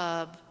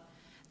love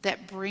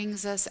that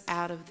brings us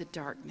out of the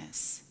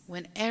darkness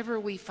whenever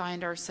we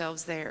find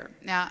ourselves there.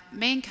 Now,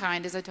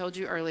 mankind, as I told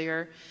you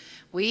earlier,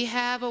 we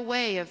have a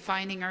way of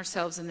finding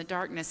ourselves in the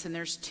darkness, and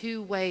there's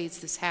two ways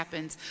this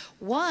happens.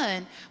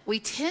 One, we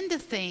tend to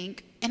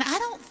think, and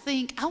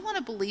I want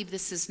to believe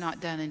this is not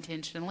done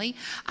intentionally.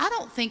 I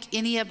don't think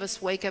any of us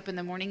wake up in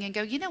the morning and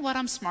go, you know what,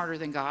 I'm smarter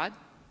than God.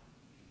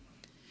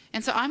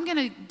 And so I'm going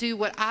to do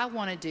what I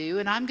want to do,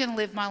 and I'm going to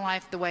live my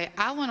life the way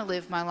I want to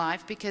live my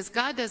life because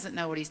God doesn't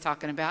know what he's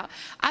talking about.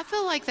 I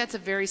feel like that's a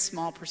very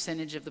small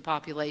percentage of the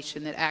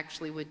population that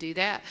actually would do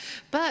that.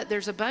 But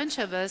there's a bunch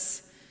of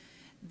us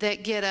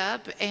that get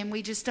up and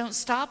we just don't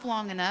stop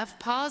long enough,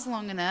 pause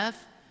long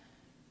enough,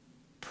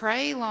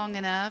 pray long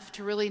enough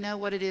to really know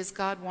what it is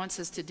God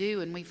wants us to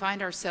do, and we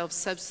find ourselves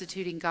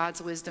substituting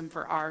God's wisdom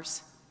for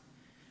ours.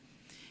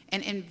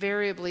 And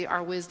invariably,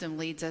 our wisdom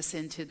leads us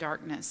into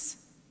darkness.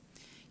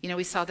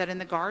 We saw that in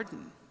the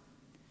garden.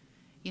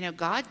 You know,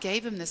 God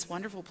gave them this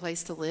wonderful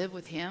place to live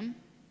with him.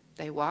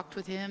 They walked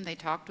with him. They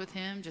talked with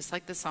him. Just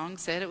like the song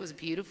said, it was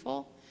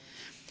beautiful.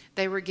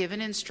 They were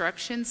given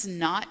instructions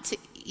not to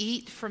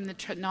eat from the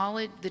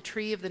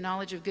tree of the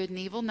knowledge of good and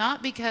evil,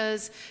 not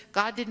because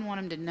God didn't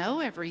want them to know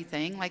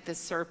everything like the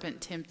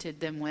serpent tempted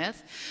them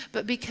with,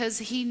 but because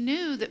he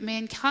knew that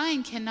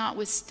mankind cannot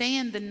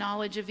withstand the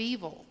knowledge of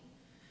evil.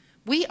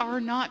 We are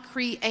not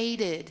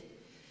created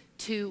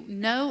to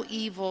know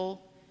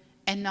evil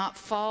and not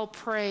fall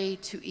prey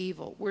to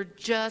evil. We're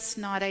just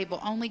not able.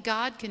 Only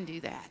God can do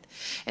that.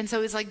 And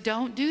so it's like,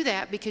 don't do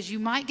that, because you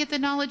might get the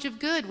knowledge of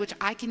good, which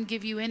I can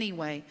give you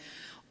anyway,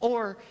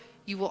 or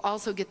you will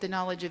also get the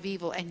knowledge of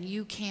evil, and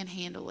you can't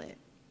handle it.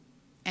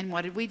 And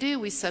what did we do?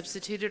 We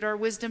substituted our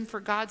wisdom for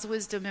God's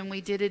wisdom, and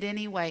we did it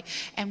anyway.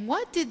 And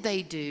what did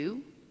they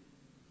do?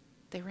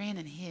 They ran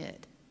and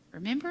hid.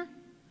 Remember?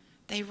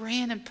 They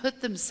ran and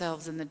put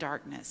themselves in the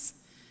darkness.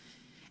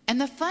 And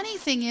the funny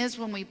thing is,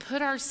 when we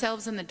put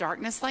ourselves in the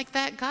darkness like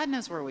that, God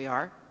knows where we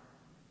are.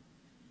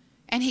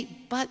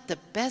 But the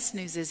best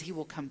news is he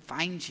will come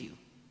find you.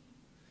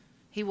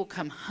 He will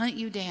come hunt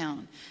you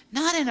down.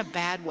 Not in a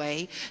bad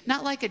way,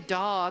 not like a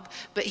dog,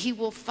 but he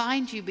will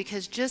find you,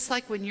 because just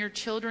like when your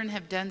children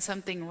have done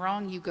something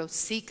wrong, you go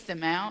seek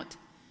them out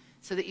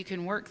so that you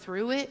can work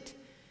through it.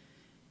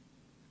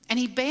 And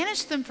he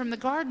banished them from the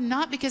garden,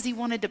 not because he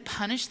wanted to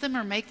punish them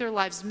or make their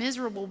lives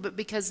miserable, but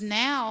because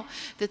now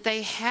that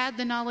they had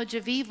the knowledge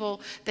of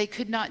evil, they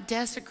could not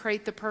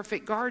desecrate the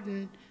perfect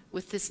garden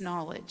with this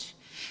knowledge.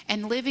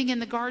 And living in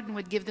the garden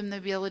would give them the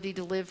ability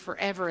to live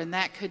forever, and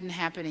that couldn't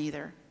happen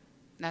either.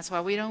 And that's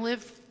why we don't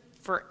live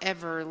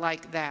forever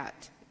like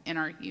that in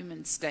our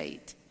human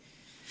state.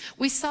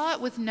 We saw it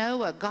with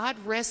Noah. God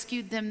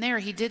rescued them there.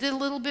 He did it a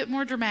little bit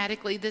more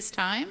dramatically this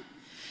time.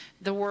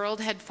 The world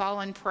had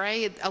fallen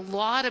prey. A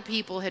lot of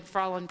people had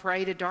fallen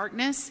prey to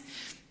darkness.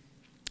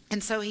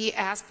 And so he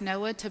asked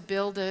Noah to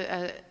build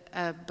a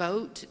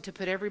boat to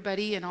put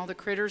everybody and all the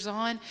critters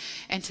on,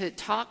 and to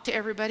talk to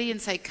everybody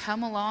and say,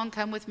 come along,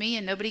 come with me.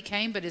 And nobody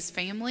came but his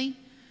family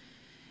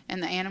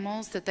and the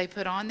animals that they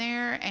put on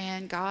there.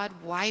 And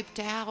God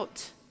wiped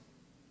out.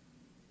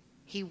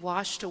 He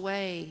washed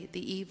away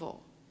the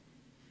evil.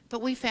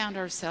 But we found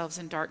ourselves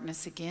in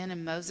darkness again,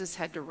 and Moses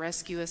had to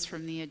rescue us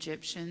from the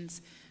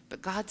Egyptians.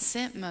 But God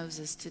sent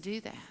Moses to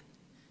do that,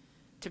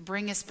 to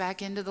bring us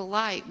back into the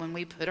light when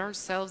we put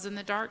ourselves in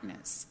the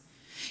darkness.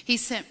 He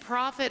sent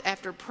prophet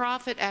after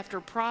prophet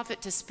after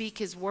prophet to speak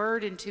his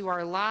word into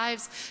our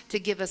lives, to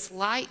give us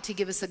light, to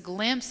give us a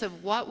glimpse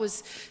of what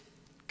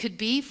could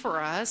be for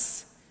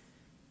us.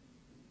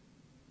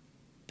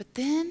 But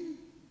then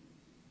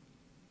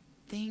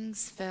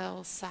things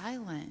fell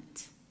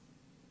silent.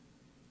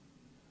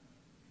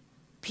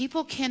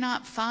 People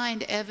cannot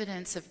find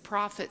evidence of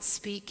prophets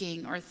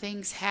speaking or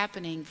things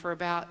happening for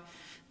about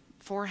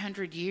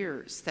 400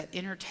 years, that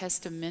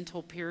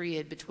intertestamental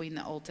period between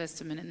the Old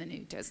Testament and the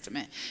New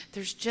Testament.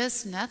 There's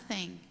just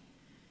nothing.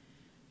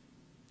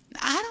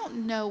 I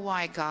don't know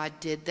why God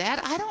did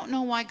that. I don't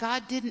know why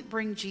God didn't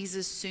bring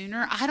Jesus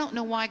sooner. I don't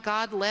know why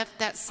God left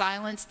that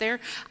silence there.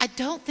 I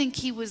don't think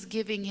he was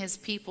giving his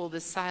people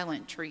the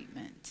silent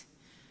treatment.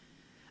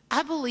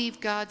 I believe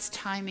God's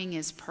timing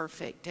is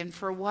perfect, and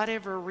for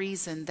whatever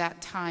reason,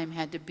 that time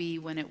had to be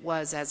when it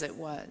was as it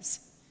was.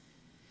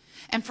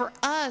 And for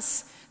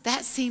us,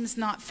 that seems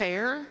not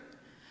fair,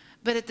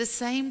 but at the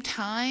same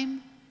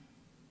time,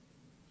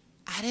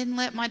 I didn't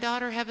let my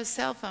daughter have a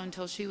cell phone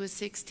until she was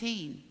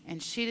 16,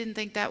 and she didn't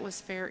think that was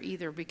fair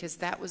either, because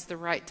that was the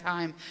right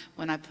time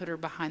when I put her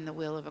behind the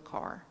wheel of a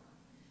car.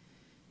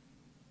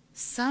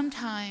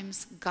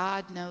 Sometimes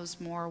God knows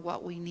more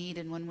what we need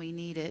and when we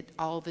need it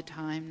all the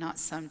time, not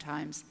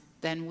sometimes,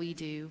 than we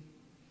do.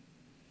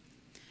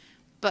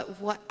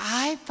 But what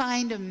I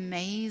find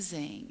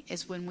amazing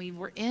is when we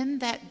were in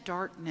that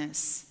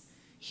darkness,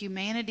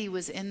 humanity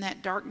was in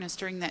that darkness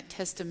during that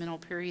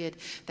testamental period,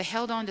 they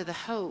held on to the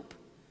hope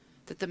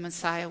that the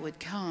Messiah would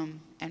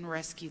come and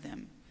rescue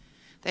them.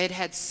 They had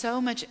had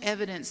so much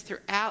evidence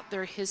throughout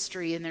their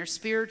history and their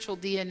spiritual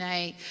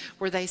DNA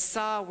where they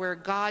saw where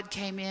God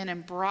came in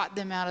and brought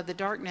them out of the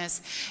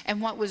darkness.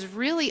 And what was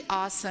really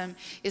awesome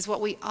is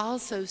what we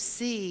also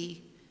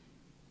see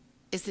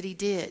is that he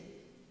did.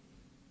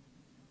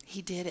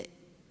 He did it.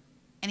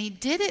 And he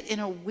did it in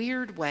a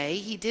weird way.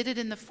 He did it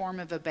in the form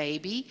of a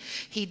baby.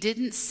 He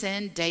didn't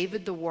send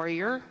David the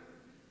warrior,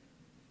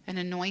 an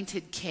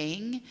anointed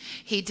king.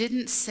 He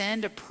didn't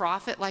send a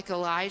prophet like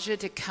Elijah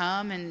to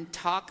come and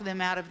talk them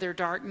out of their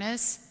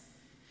darkness.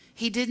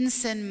 He didn't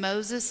send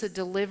Moses, a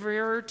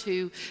deliverer,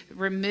 to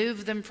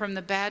remove them from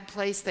the bad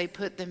place they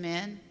put them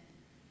in.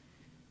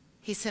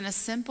 He sent a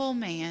simple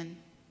man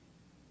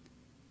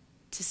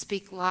to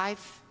speak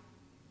life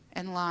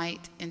and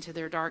light into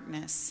their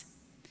darkness.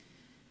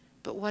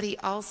 But what he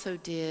also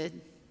did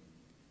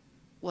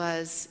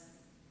was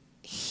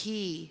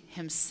he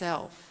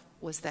himself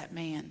was that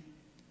man.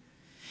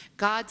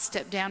 God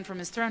stepped down from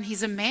his throne.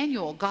 He's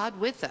Emmanuel, God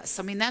with us.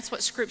 I mean, that's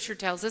what Scripture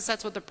tells us.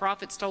 That's what the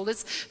prophets told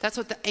us. That's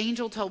what the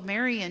angel told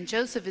Mary and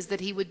Joseph, is that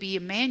he would be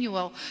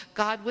Emmanuel,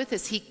 God with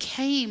us. He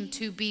came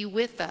to be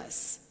with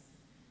us.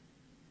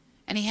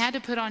 And he had to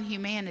put on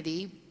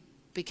humanity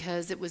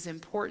because it was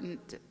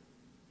important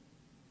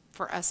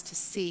for us to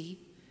see.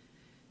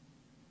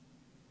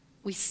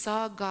 We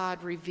saw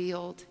God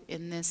revealed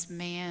in this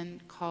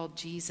man called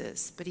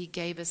Jesus, but he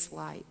gave us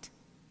light.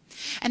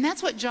 And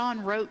that's what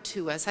John wrote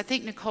to us. I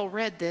think Nicole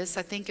read this.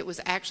 I think it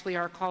was actually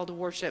our call to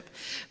worship.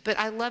 But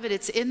I love it.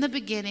 It's in the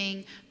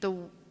beginning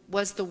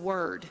was the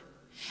Word.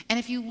 And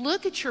if you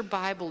look at your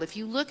Bible, if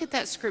you look at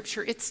that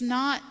scripture, it's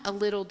not a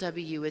little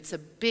W, it's a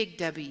big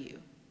W.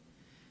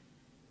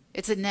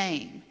 It's a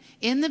name.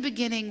 In the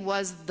beginning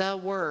was the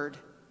Word.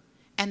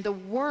 And the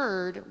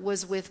Word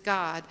was with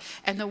God.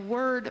 And the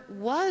Word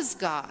was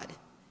God.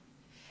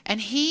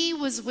 And he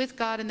was with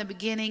God in the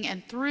beginning,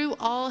 and through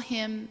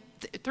him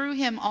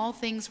all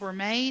things were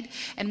made,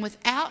 and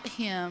without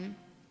him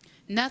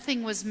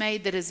nothing was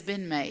made that has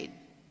been made.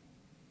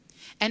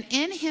 And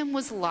in him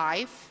was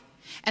life,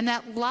 and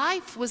that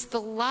life was the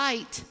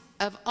light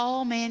of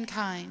all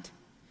mankind.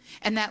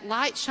 And that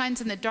light shines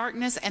in the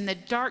darkness, and the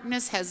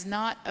darkness has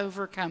not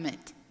overcome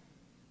it.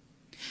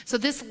 So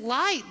this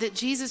light that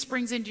Jesus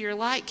brings into your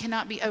light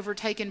cannot be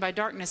overtaken by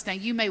darkness. Now,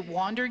 you may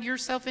wander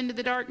yourself into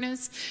the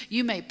darkness.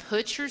 You may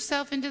put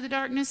yourself into the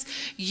darkness.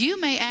 You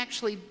may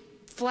actually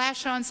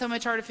flash on so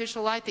much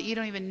artificial light that you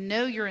don't even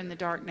know you're in the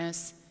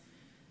darkness.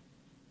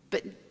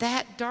 But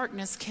that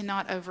darkness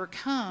cannot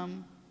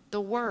overcome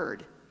the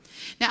Word.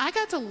 Now, I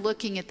got to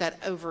looking at that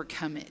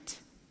overcome it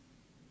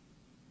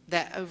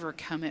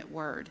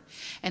word.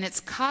 And it's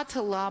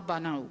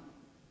katalabano.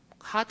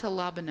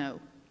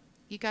 Katalabano.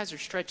 You guys are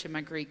stretching my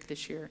Greek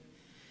this year.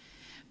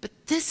 But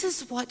this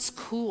is what's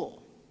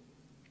cool.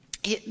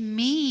 It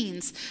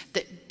means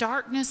that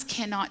darkness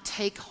cannot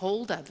take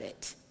hold of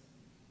it.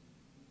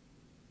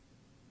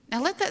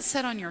 Now let that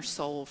set on your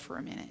soul for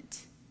a minute.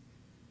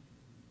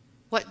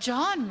 What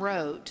John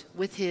wrote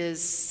with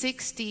his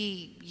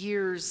 60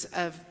 years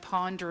of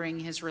pondering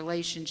his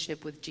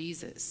relationship with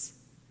Jesus.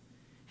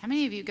 How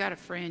many of you got a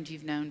friend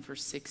you've known for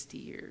 60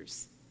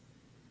 years?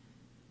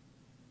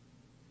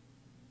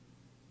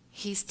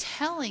 He's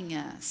telling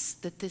us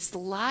that this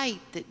light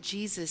that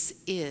Jesus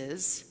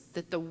is,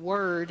 that the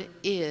Word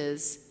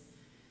is,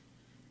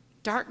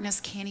 darkness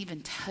can't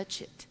even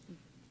touch it.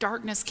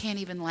 Darkness can't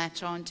even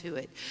latch onto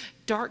it.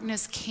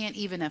 Darkness can't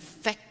even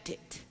affect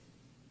it.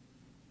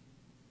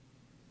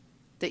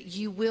 That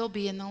you will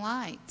be in the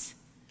light,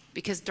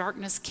 because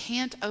darkness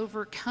can't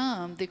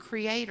overcome the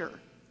Creator.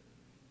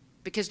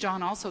 Because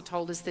John also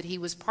told us that he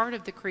was part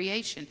of the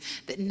creation,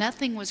 that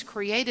nothing was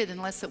created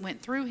unless it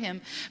went through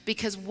him.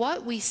 Because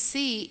what we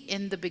see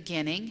in the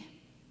beginning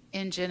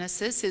in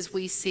Genesis is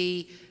we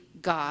see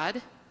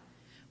God,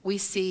 we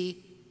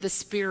see the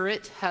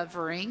Spirit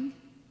hovering,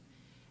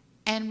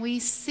 and we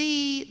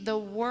see the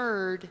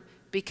Word,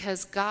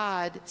 because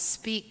God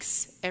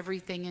speaks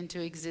everything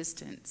into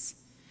existence.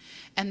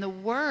 And the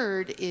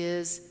Word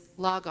is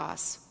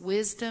Logos,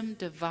 wisdom,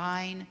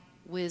 divine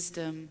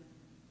wisdom,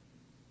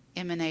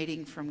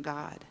 emanating from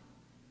God.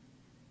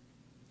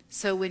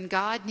 So when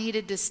God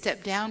needed to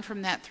step down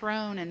from that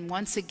throne and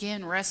once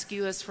again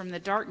rescue us from the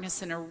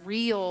darkness in a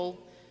real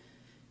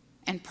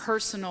and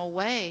personal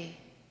way,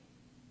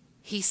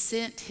 he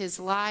sent his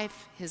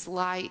life, his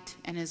light,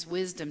 and his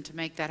wisdom to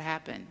make that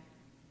happen.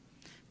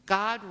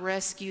 God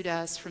rescued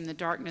us from the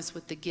darkness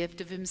with the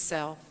gift of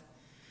himself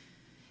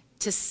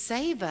to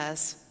save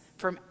us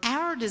from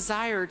our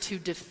desire to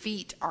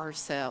defeat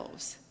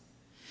ourselves.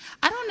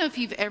 I don't know if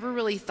you've ever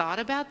really thought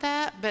about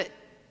that, but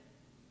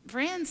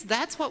friends,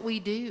 that's what we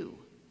do.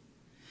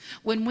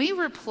 When we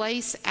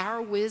replace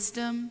our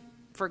wisdom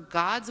for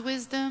God's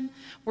wisdom,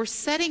 we're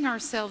setting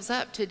ourselves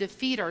up to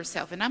defeat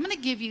ourselves. And I'm going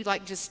to give you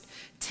like just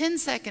 10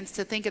 seconds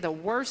to think of the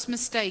worst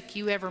mistake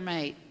you ever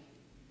made.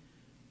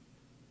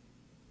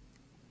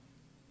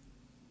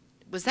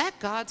 Was that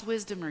God's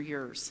wisdom or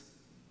yours?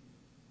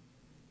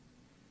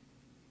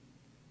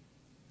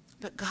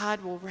 But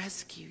God will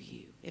rescue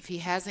you. If he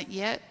hasn't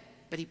yet,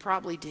 but he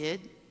probably did.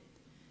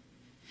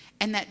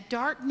 And that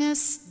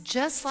darkness,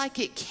 just like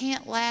it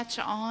can't latch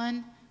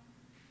on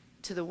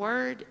to the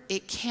Word,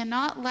 it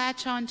cannot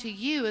latch on to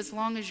you as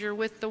long as you're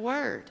with the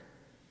Word.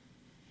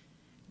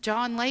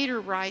 John later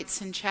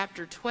writes in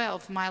chapter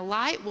 12, "My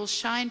light will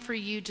shine for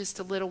you just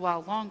a little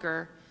while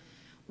longer.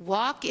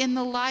 Walk in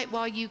the light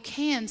while you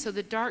can, so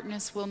the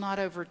darkness will not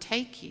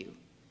overtake you.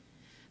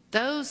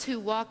 Those who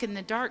walk in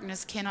the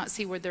darkness cannot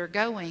see where they're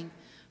going.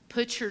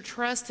 Put your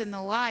trust in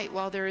the light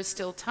while there is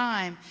still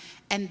time,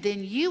 and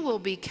then you will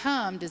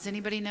become," does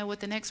anybody know what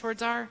the next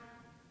words are?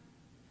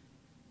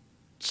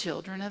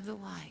 Children of the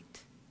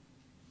light.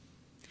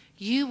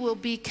 You will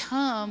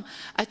become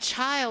a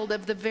child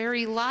of the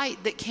very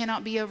light that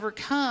cannot be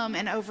overcome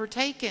and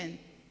overtaken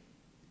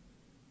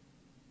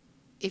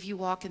if you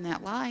walk in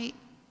that light.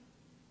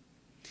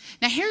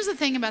 Now here's the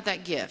thing about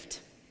that gift,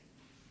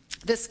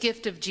 this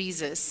gift of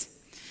Jesus.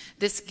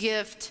 this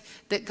gift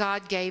that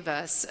God gave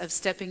us of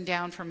stepping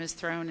down from his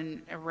throne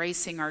and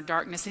erasing our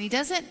darkness. And he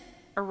doesn't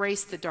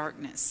erase the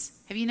darkness.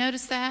 Have you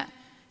noticed that?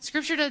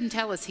 Scripture doesn't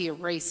tell us he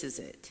erases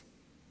it.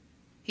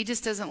 He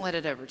just doesn't let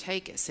it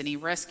overtake us, and he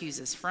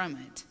rescues us from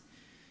it.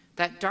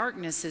 That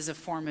darkness is a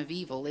form of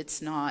evil.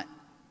 It's not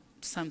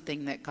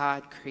something that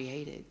God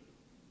created.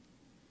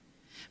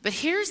 But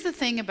here's the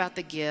thing about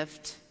the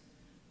gift,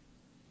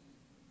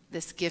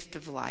 this gift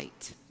of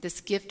light,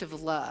 this gift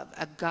of love,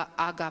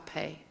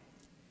 agape.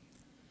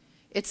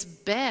 It's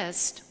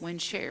best when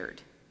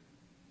shared.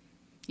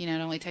 You know,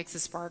 it only takes a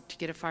spark to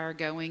get a fire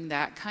going,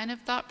 that kind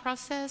of thought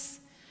process.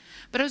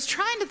 But I was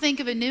trying to think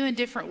of a new and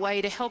different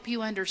way to help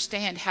you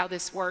understand how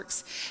this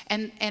works.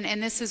 And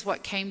this is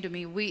what came to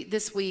me.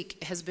 This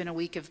week has been a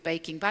week of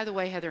baking. By the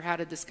way, Heather, how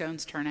did the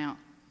scones turn out?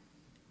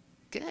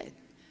 Good.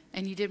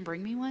 And you didn't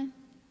bring me one?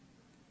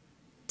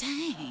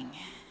 Dang.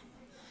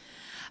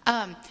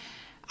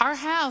 Our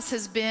house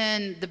has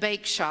been the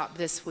bake shop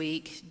this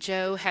week.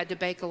 Joe had to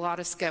bake a lot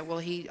of scones. Well,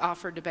 he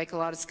offered to bake a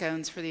lot of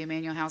scones for the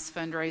Emmanuel House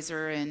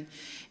fundraiser,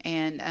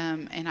 and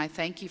I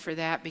thank you for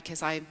that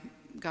because I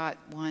got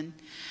one.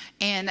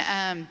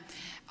 And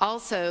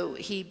also,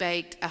 he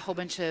baked a whole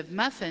bunch of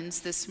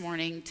muffins this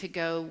morning to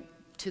go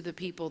to the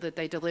people that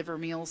they deliver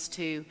meals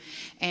to.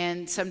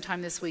 And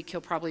sometime this week,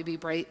 he'll probably be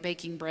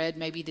baking bread,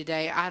 maybe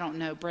today. I don't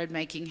know. Bread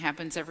making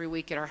happens every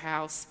week at our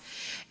house.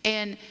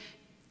 And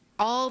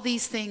all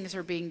these things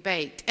are being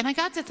baked. And I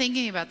got to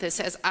thinking about this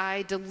as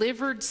I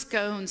delivered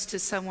scones to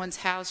someone's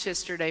house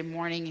yesterday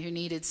morning who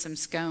needed some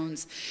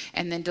scones,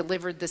 and then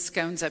delivered the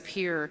scones up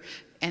here.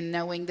 And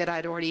knowing that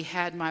I'd already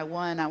had my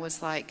one, I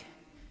was like,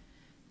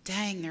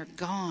 dang, they're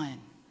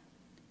gone.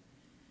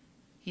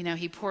 You know,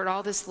 he poured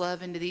all this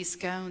love into these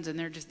scones, and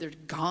they're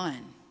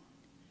gone.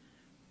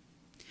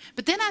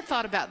 But then I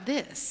thought about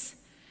this.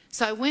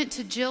 So I went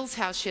to Jill's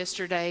house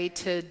yesterday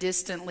to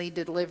distantly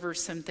deliver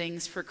some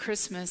things for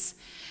Christmas,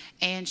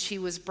 and she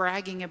was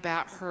bragging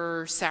about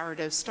her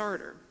sourdough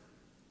starter.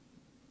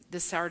 The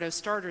sourdough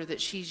starter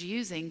that she's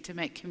using to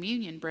make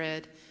communion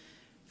bread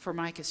for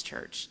Micah's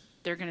church.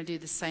 They're going to do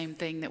the same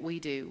thing that we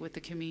do with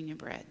the communion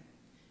bread.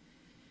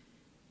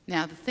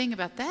 Now, the thing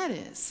about that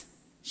is,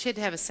 she had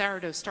to have a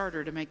sourdough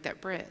starter to make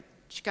that bread.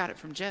 She got it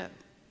from Joe.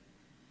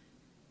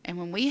 And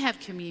when we have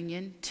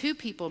communion, 2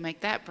 people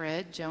make that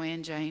bread,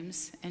 Joanne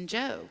James and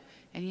Joe.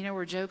 And you know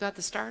where Joe got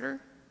the starter?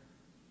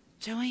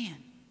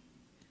 Joanne.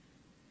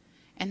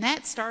 And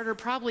that starter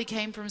probably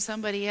came from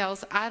somebody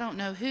else. I don't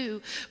know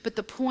who. But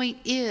the point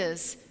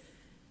is,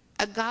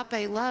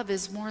 agape love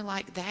is more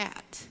like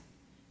that.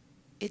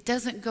 It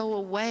doesn't go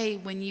away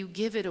when you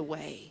give it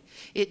away.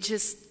 It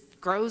just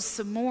grows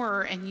some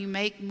more and you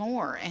make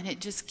more. And it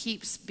just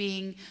keeps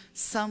being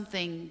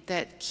something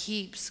that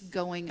keeps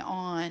going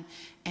on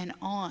and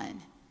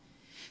on.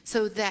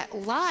 So that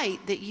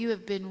light that you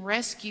have been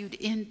rescued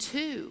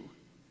into,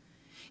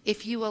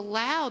 if you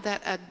allow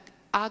that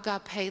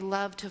agape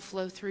love to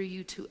flow through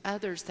you to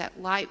others,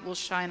 that light will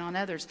shine on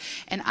others.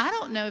 And I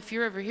don't know if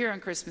you're ever here on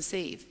Christmas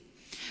Eve,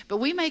 but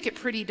we make it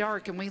pretty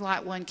dark and we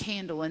light one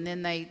candle and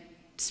then they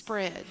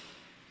spread.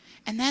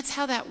 And that's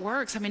how that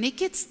works. I mean, it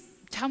gets,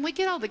 time we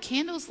get all the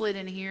candles lit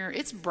in here,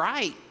 it's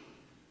bright.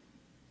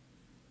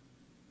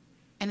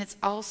 And it's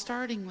all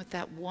starting with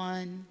that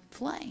one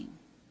flame.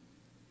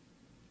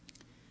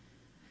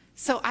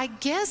 So I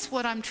guess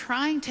what I'm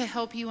trying to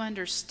help you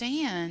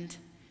understand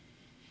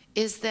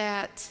is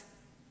that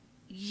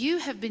you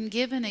have been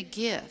given a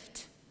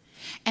gift.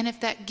 And if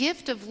that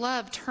gift of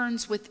love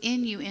turns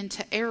within you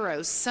into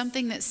eros,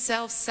 something that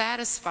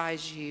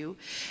self-satisfies you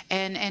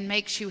and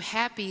makes you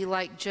happy,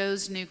 like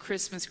Joe's new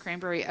Christmas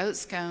cranberry oat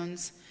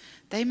scones,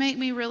 they make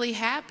me really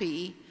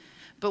happy.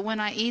 But when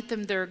I eat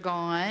them, they're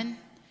gone.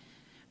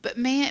 But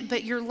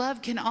your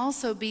love can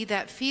also be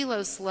that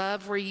philos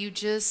love where you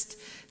just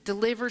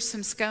deliver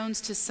some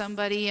scones to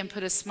somebody and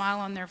put a smile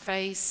on their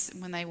face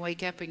when they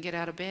wake up and get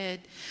out of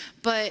bed.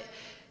 But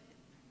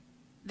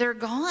they're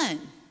gone.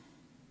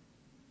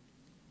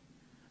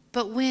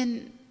 But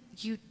when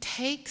you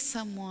take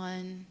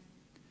someone,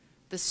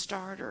 the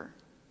starter,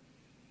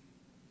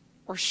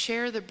 or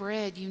share the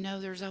bread, you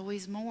know there's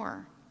always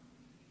more.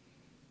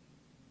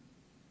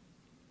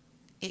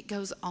 It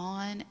goes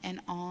on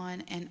and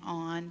on and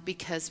on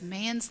because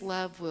man's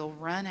love will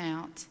run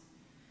out.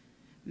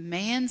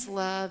 Man's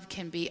love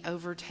can be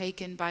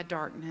overtaken by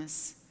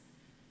darkness,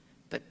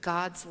 but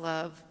God's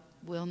love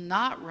will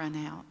not run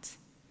out,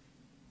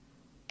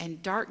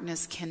 and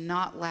darkness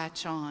cannot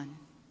latch on.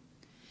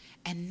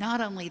 And not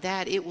only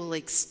that, it will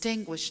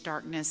extinguish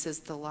darkness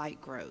as the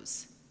light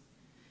grows.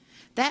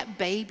 That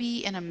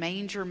baby in a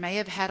manger may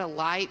have had a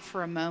light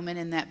for a moment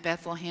in that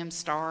Bethlehem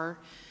star.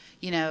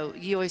 You know,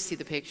 you always see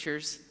the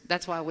pictures.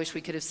 That's why I wish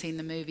we could have seen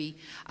the movie.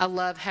 I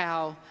love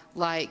how,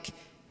 like,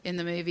 in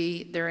the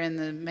movie, they're in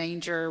the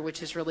manger,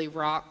 which is really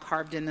rock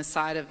carved in the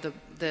side of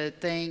the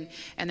thing,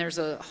 and there's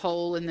a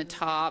hole in the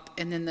top,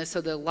 and then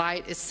so the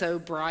light is so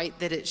bright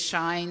that it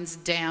shines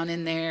down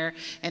in there,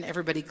 and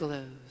everybody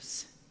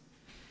glows.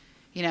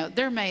 You know,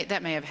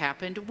 that may have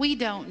happened. We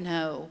don't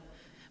know,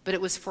 but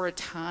it was for a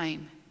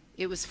time.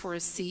 It was for a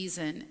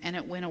season, and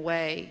it went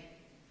away.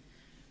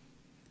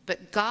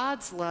 But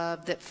God's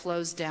love that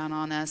flows down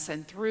on us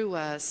and through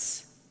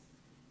us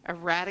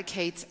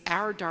eradicates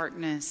our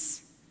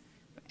darkness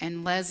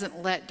and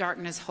doesn't let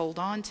darkness hold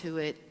on to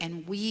it,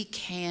 and we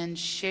can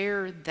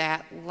share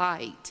that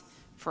light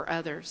for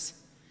others.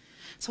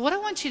 So what I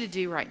want you to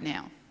do right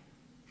now,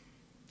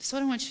 this is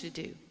what I want you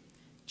to do.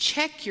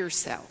 Check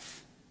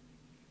yourself.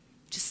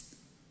 Just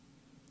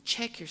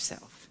check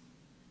yourself.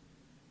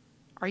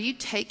 Are you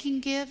taking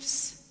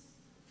gifts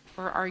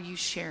or are you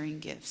sharing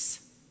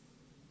gifts?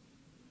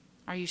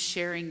 Are you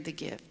sharing the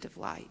gift of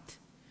light?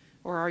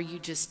 Or are you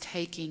just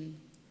taking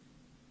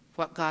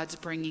what God's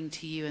bringing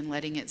to you and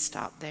letting it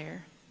stop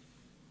there?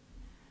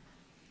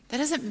 That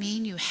doesn't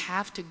mean you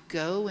have to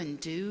go and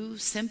do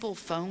simple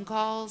phone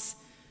calls,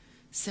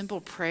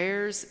 simple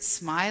prayers,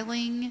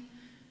 smiling,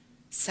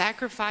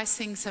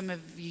 sacrificing some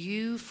of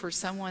you for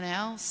someone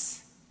else.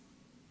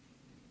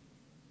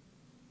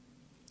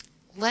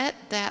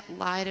 Let that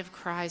light of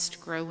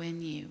Christ grow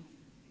in you.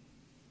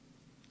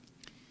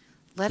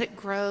 Let it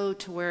grow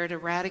to where it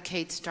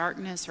eradicates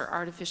darkness or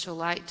artificial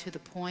light to the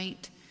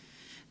point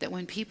that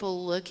when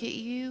people look at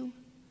you,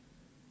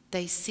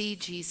 they see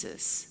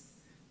Jesus,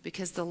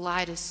 because the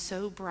light is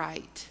so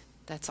bright,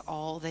 that's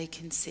all they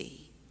can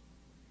see.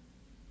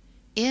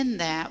 In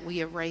that, we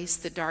erase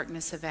the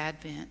darkness of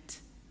Advent,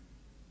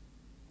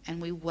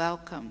 and we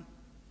welcome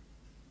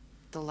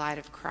the light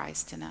of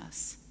Christ in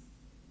us.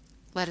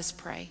 Let us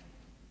pray.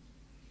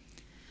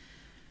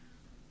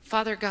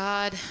 Father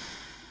God,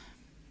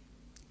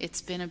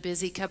 it's been a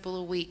busy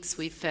couple of weeks.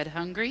 We've fed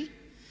hungry.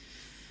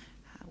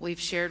 We've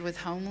shared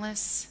with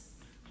homeless.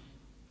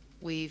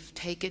 We've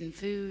taken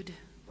food.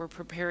 We're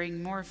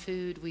preparing more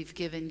food. We've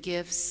given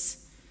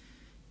gifts.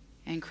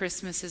 And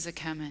Christmas is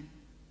a-coming.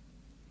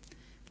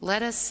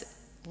 Let us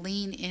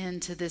lean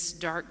into this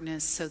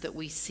darkness so that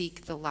we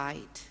seek the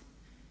light.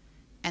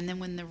 And then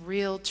when the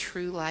real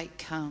true light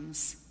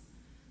comes,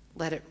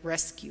 let it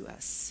rescue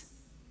us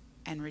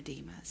and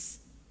redeem us.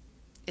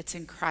 It's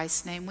in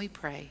Christ's name we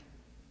pray.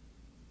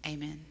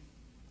 Amen.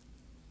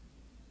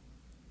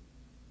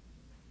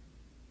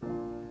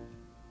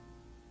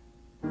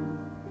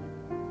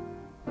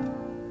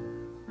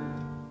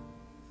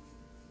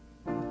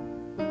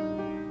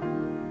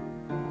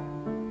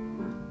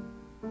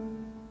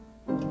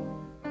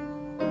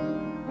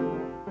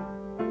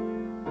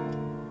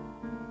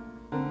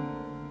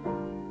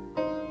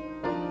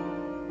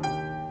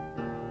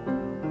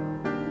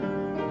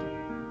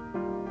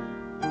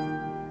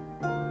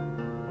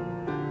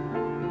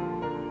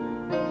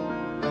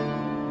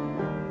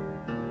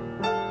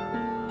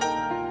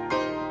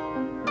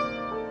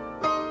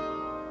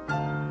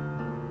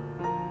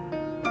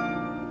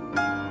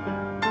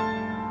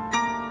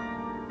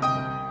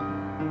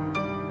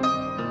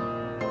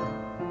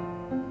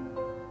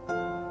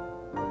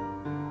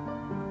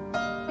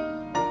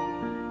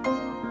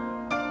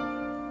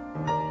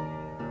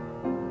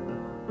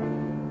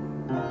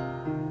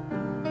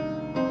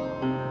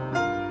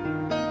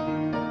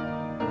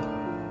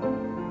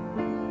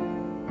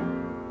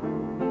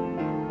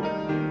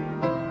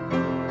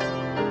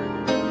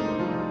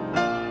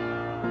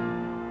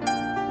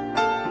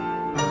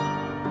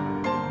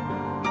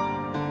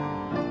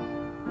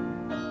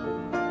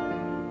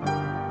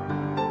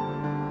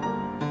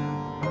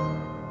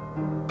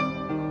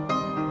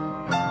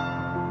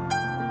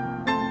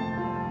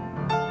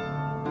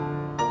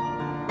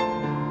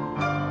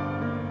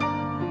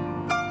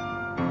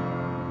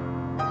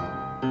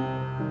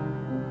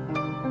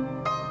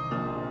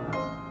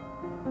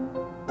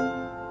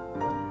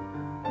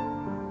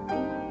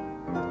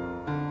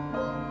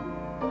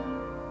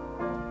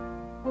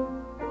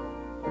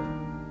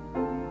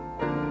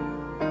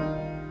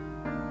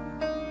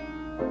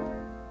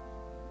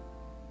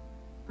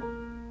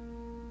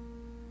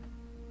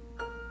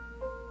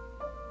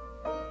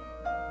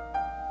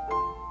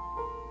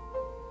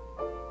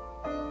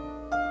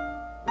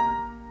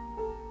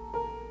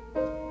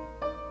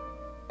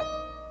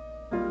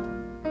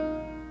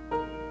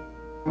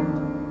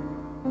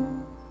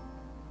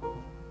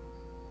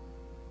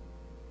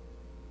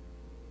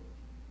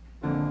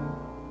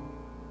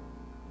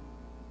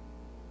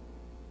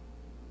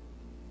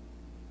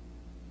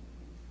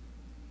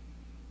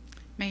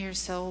 May your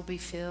soul be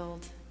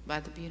filled by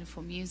the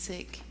beautiful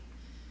music,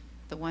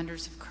 the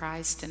wonders of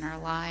Christ in our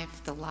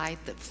life, the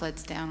light that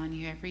floods down on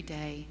you every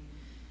day.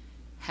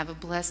 Have a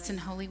blessed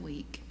and holy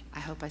week. I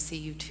hope I see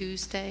you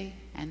Tuesday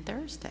and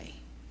Thursday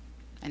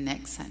and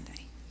next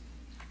Sunday.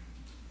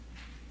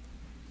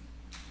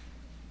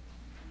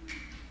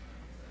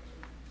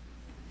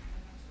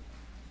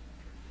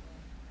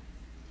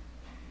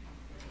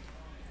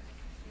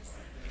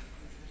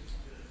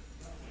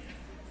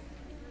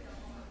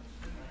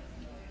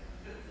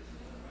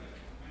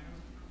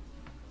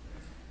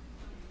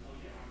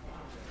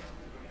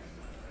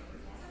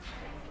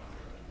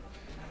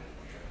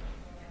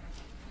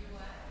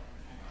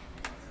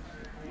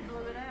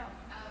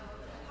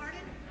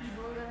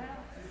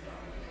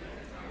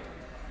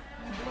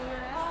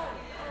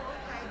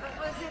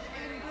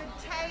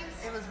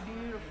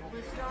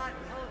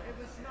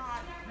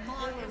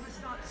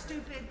 not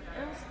stupid.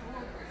 It was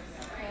glorious.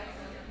 Okay.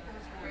 It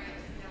was great.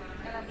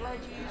 And I'm glad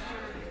you used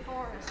your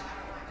forest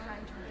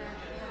arrangement there at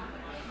the end.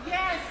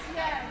 Yes,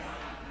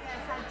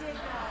 I did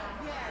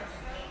know. Yes.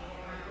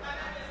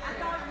 I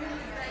thought you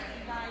would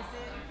recognize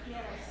it.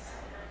 Yes.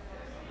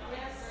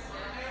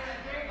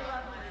 Very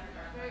lovely.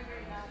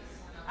 Very nice.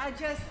 I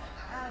just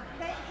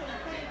think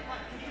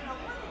I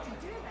wanted to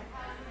do that.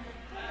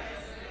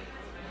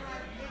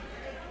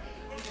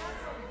 It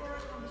doesn't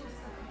work on just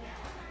the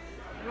piano.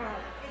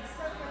 Right. It's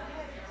so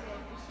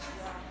repetitive. It's just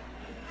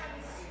kind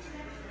of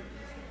stupid.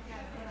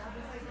 And I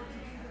was able to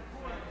do the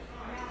chord.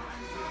 Now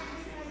I'm trying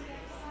to say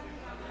that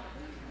something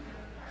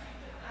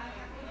I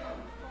have to go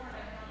for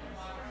it.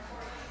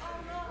 Oh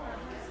no,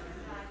 this is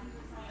not. He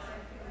was also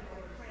feeling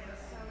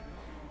depressed. So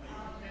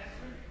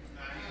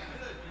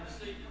Good to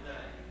see you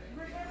today.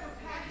 remember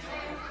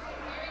Patrick?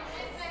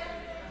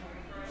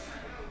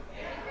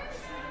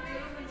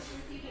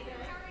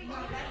 No,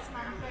 that's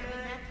my baby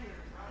nephew.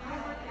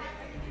 Remember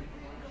Patrick?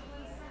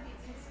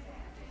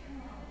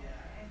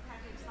 And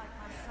Patrick's like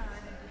my son,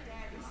 and the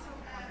dad is so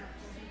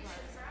wonderful. He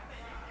was.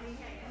 He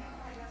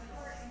played a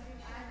important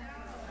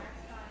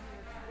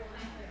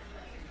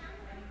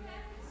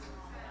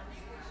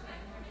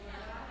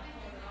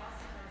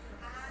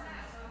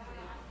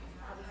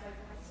I was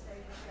able to stay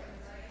with him.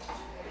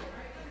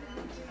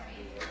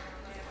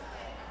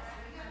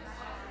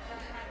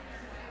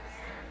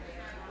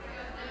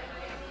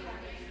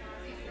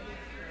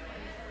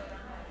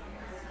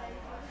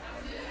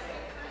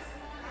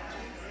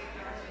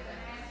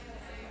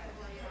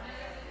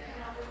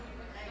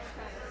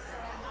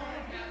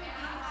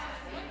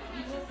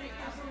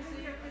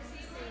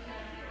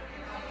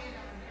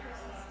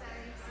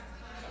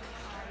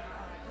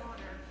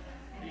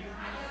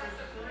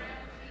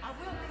 I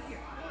will be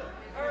here.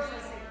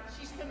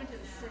 She's coming to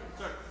the city.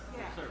 Sir. Yeah.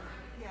 Yes, sir.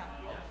 Yeah.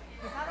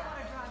 Because I don't want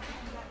to drive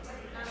home that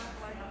late. I don't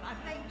blame him. I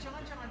think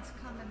John's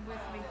coming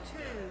with me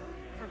too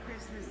for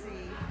Christmas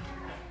Eve.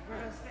 We're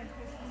going to spend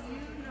Christmas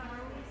Eve.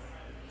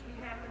 You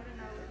happen to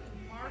know that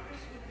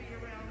Marcus would be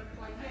around to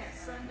play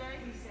Sunday.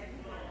 He said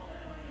he would.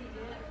 He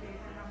did.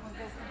 And I'm going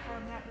to go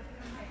confirm that with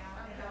him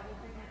now. And I will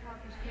be with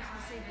Marcus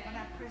Christmas Eve. We're going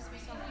to have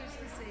Christmas on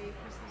Christmas Eve,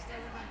 Christmas Day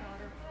with my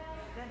daughter.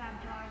 Then I'm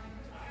driving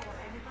to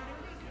Florida. Anybody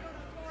need to go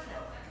to Florida?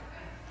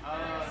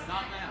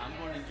 Not now. I'm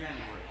going in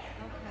January.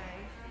 Okay,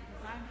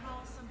 if I can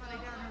call somebody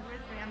down here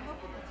with me, I'm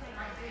hoping to take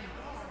my big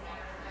dog.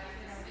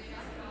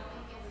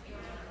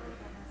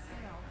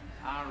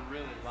 I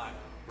really like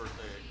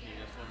Birthday of King.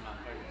 That's one of my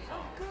favorite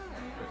songs. Good.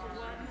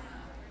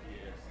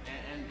 Yes.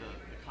 And the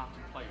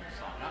Contemplative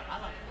song. I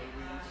like the way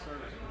we use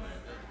service with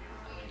that.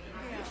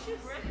 You should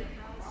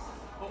recognize.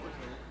 What was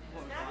the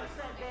That was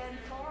that Ben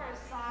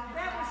Forrest song.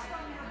 That was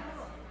from your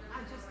book.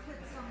 I just put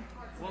some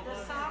parts of What the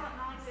was Silent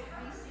Night that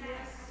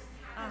BCS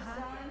has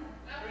done.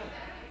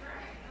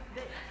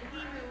 That he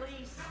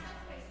released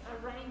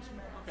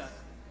arrangements. Okay.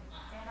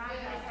 And I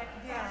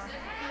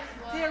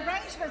the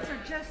arrangements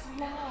are just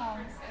long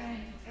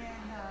and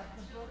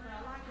the book, and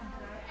I like them,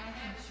 but I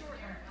can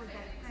shorten them for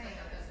that thing.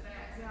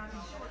 I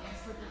can shorten them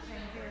for the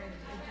thing here, and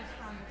it just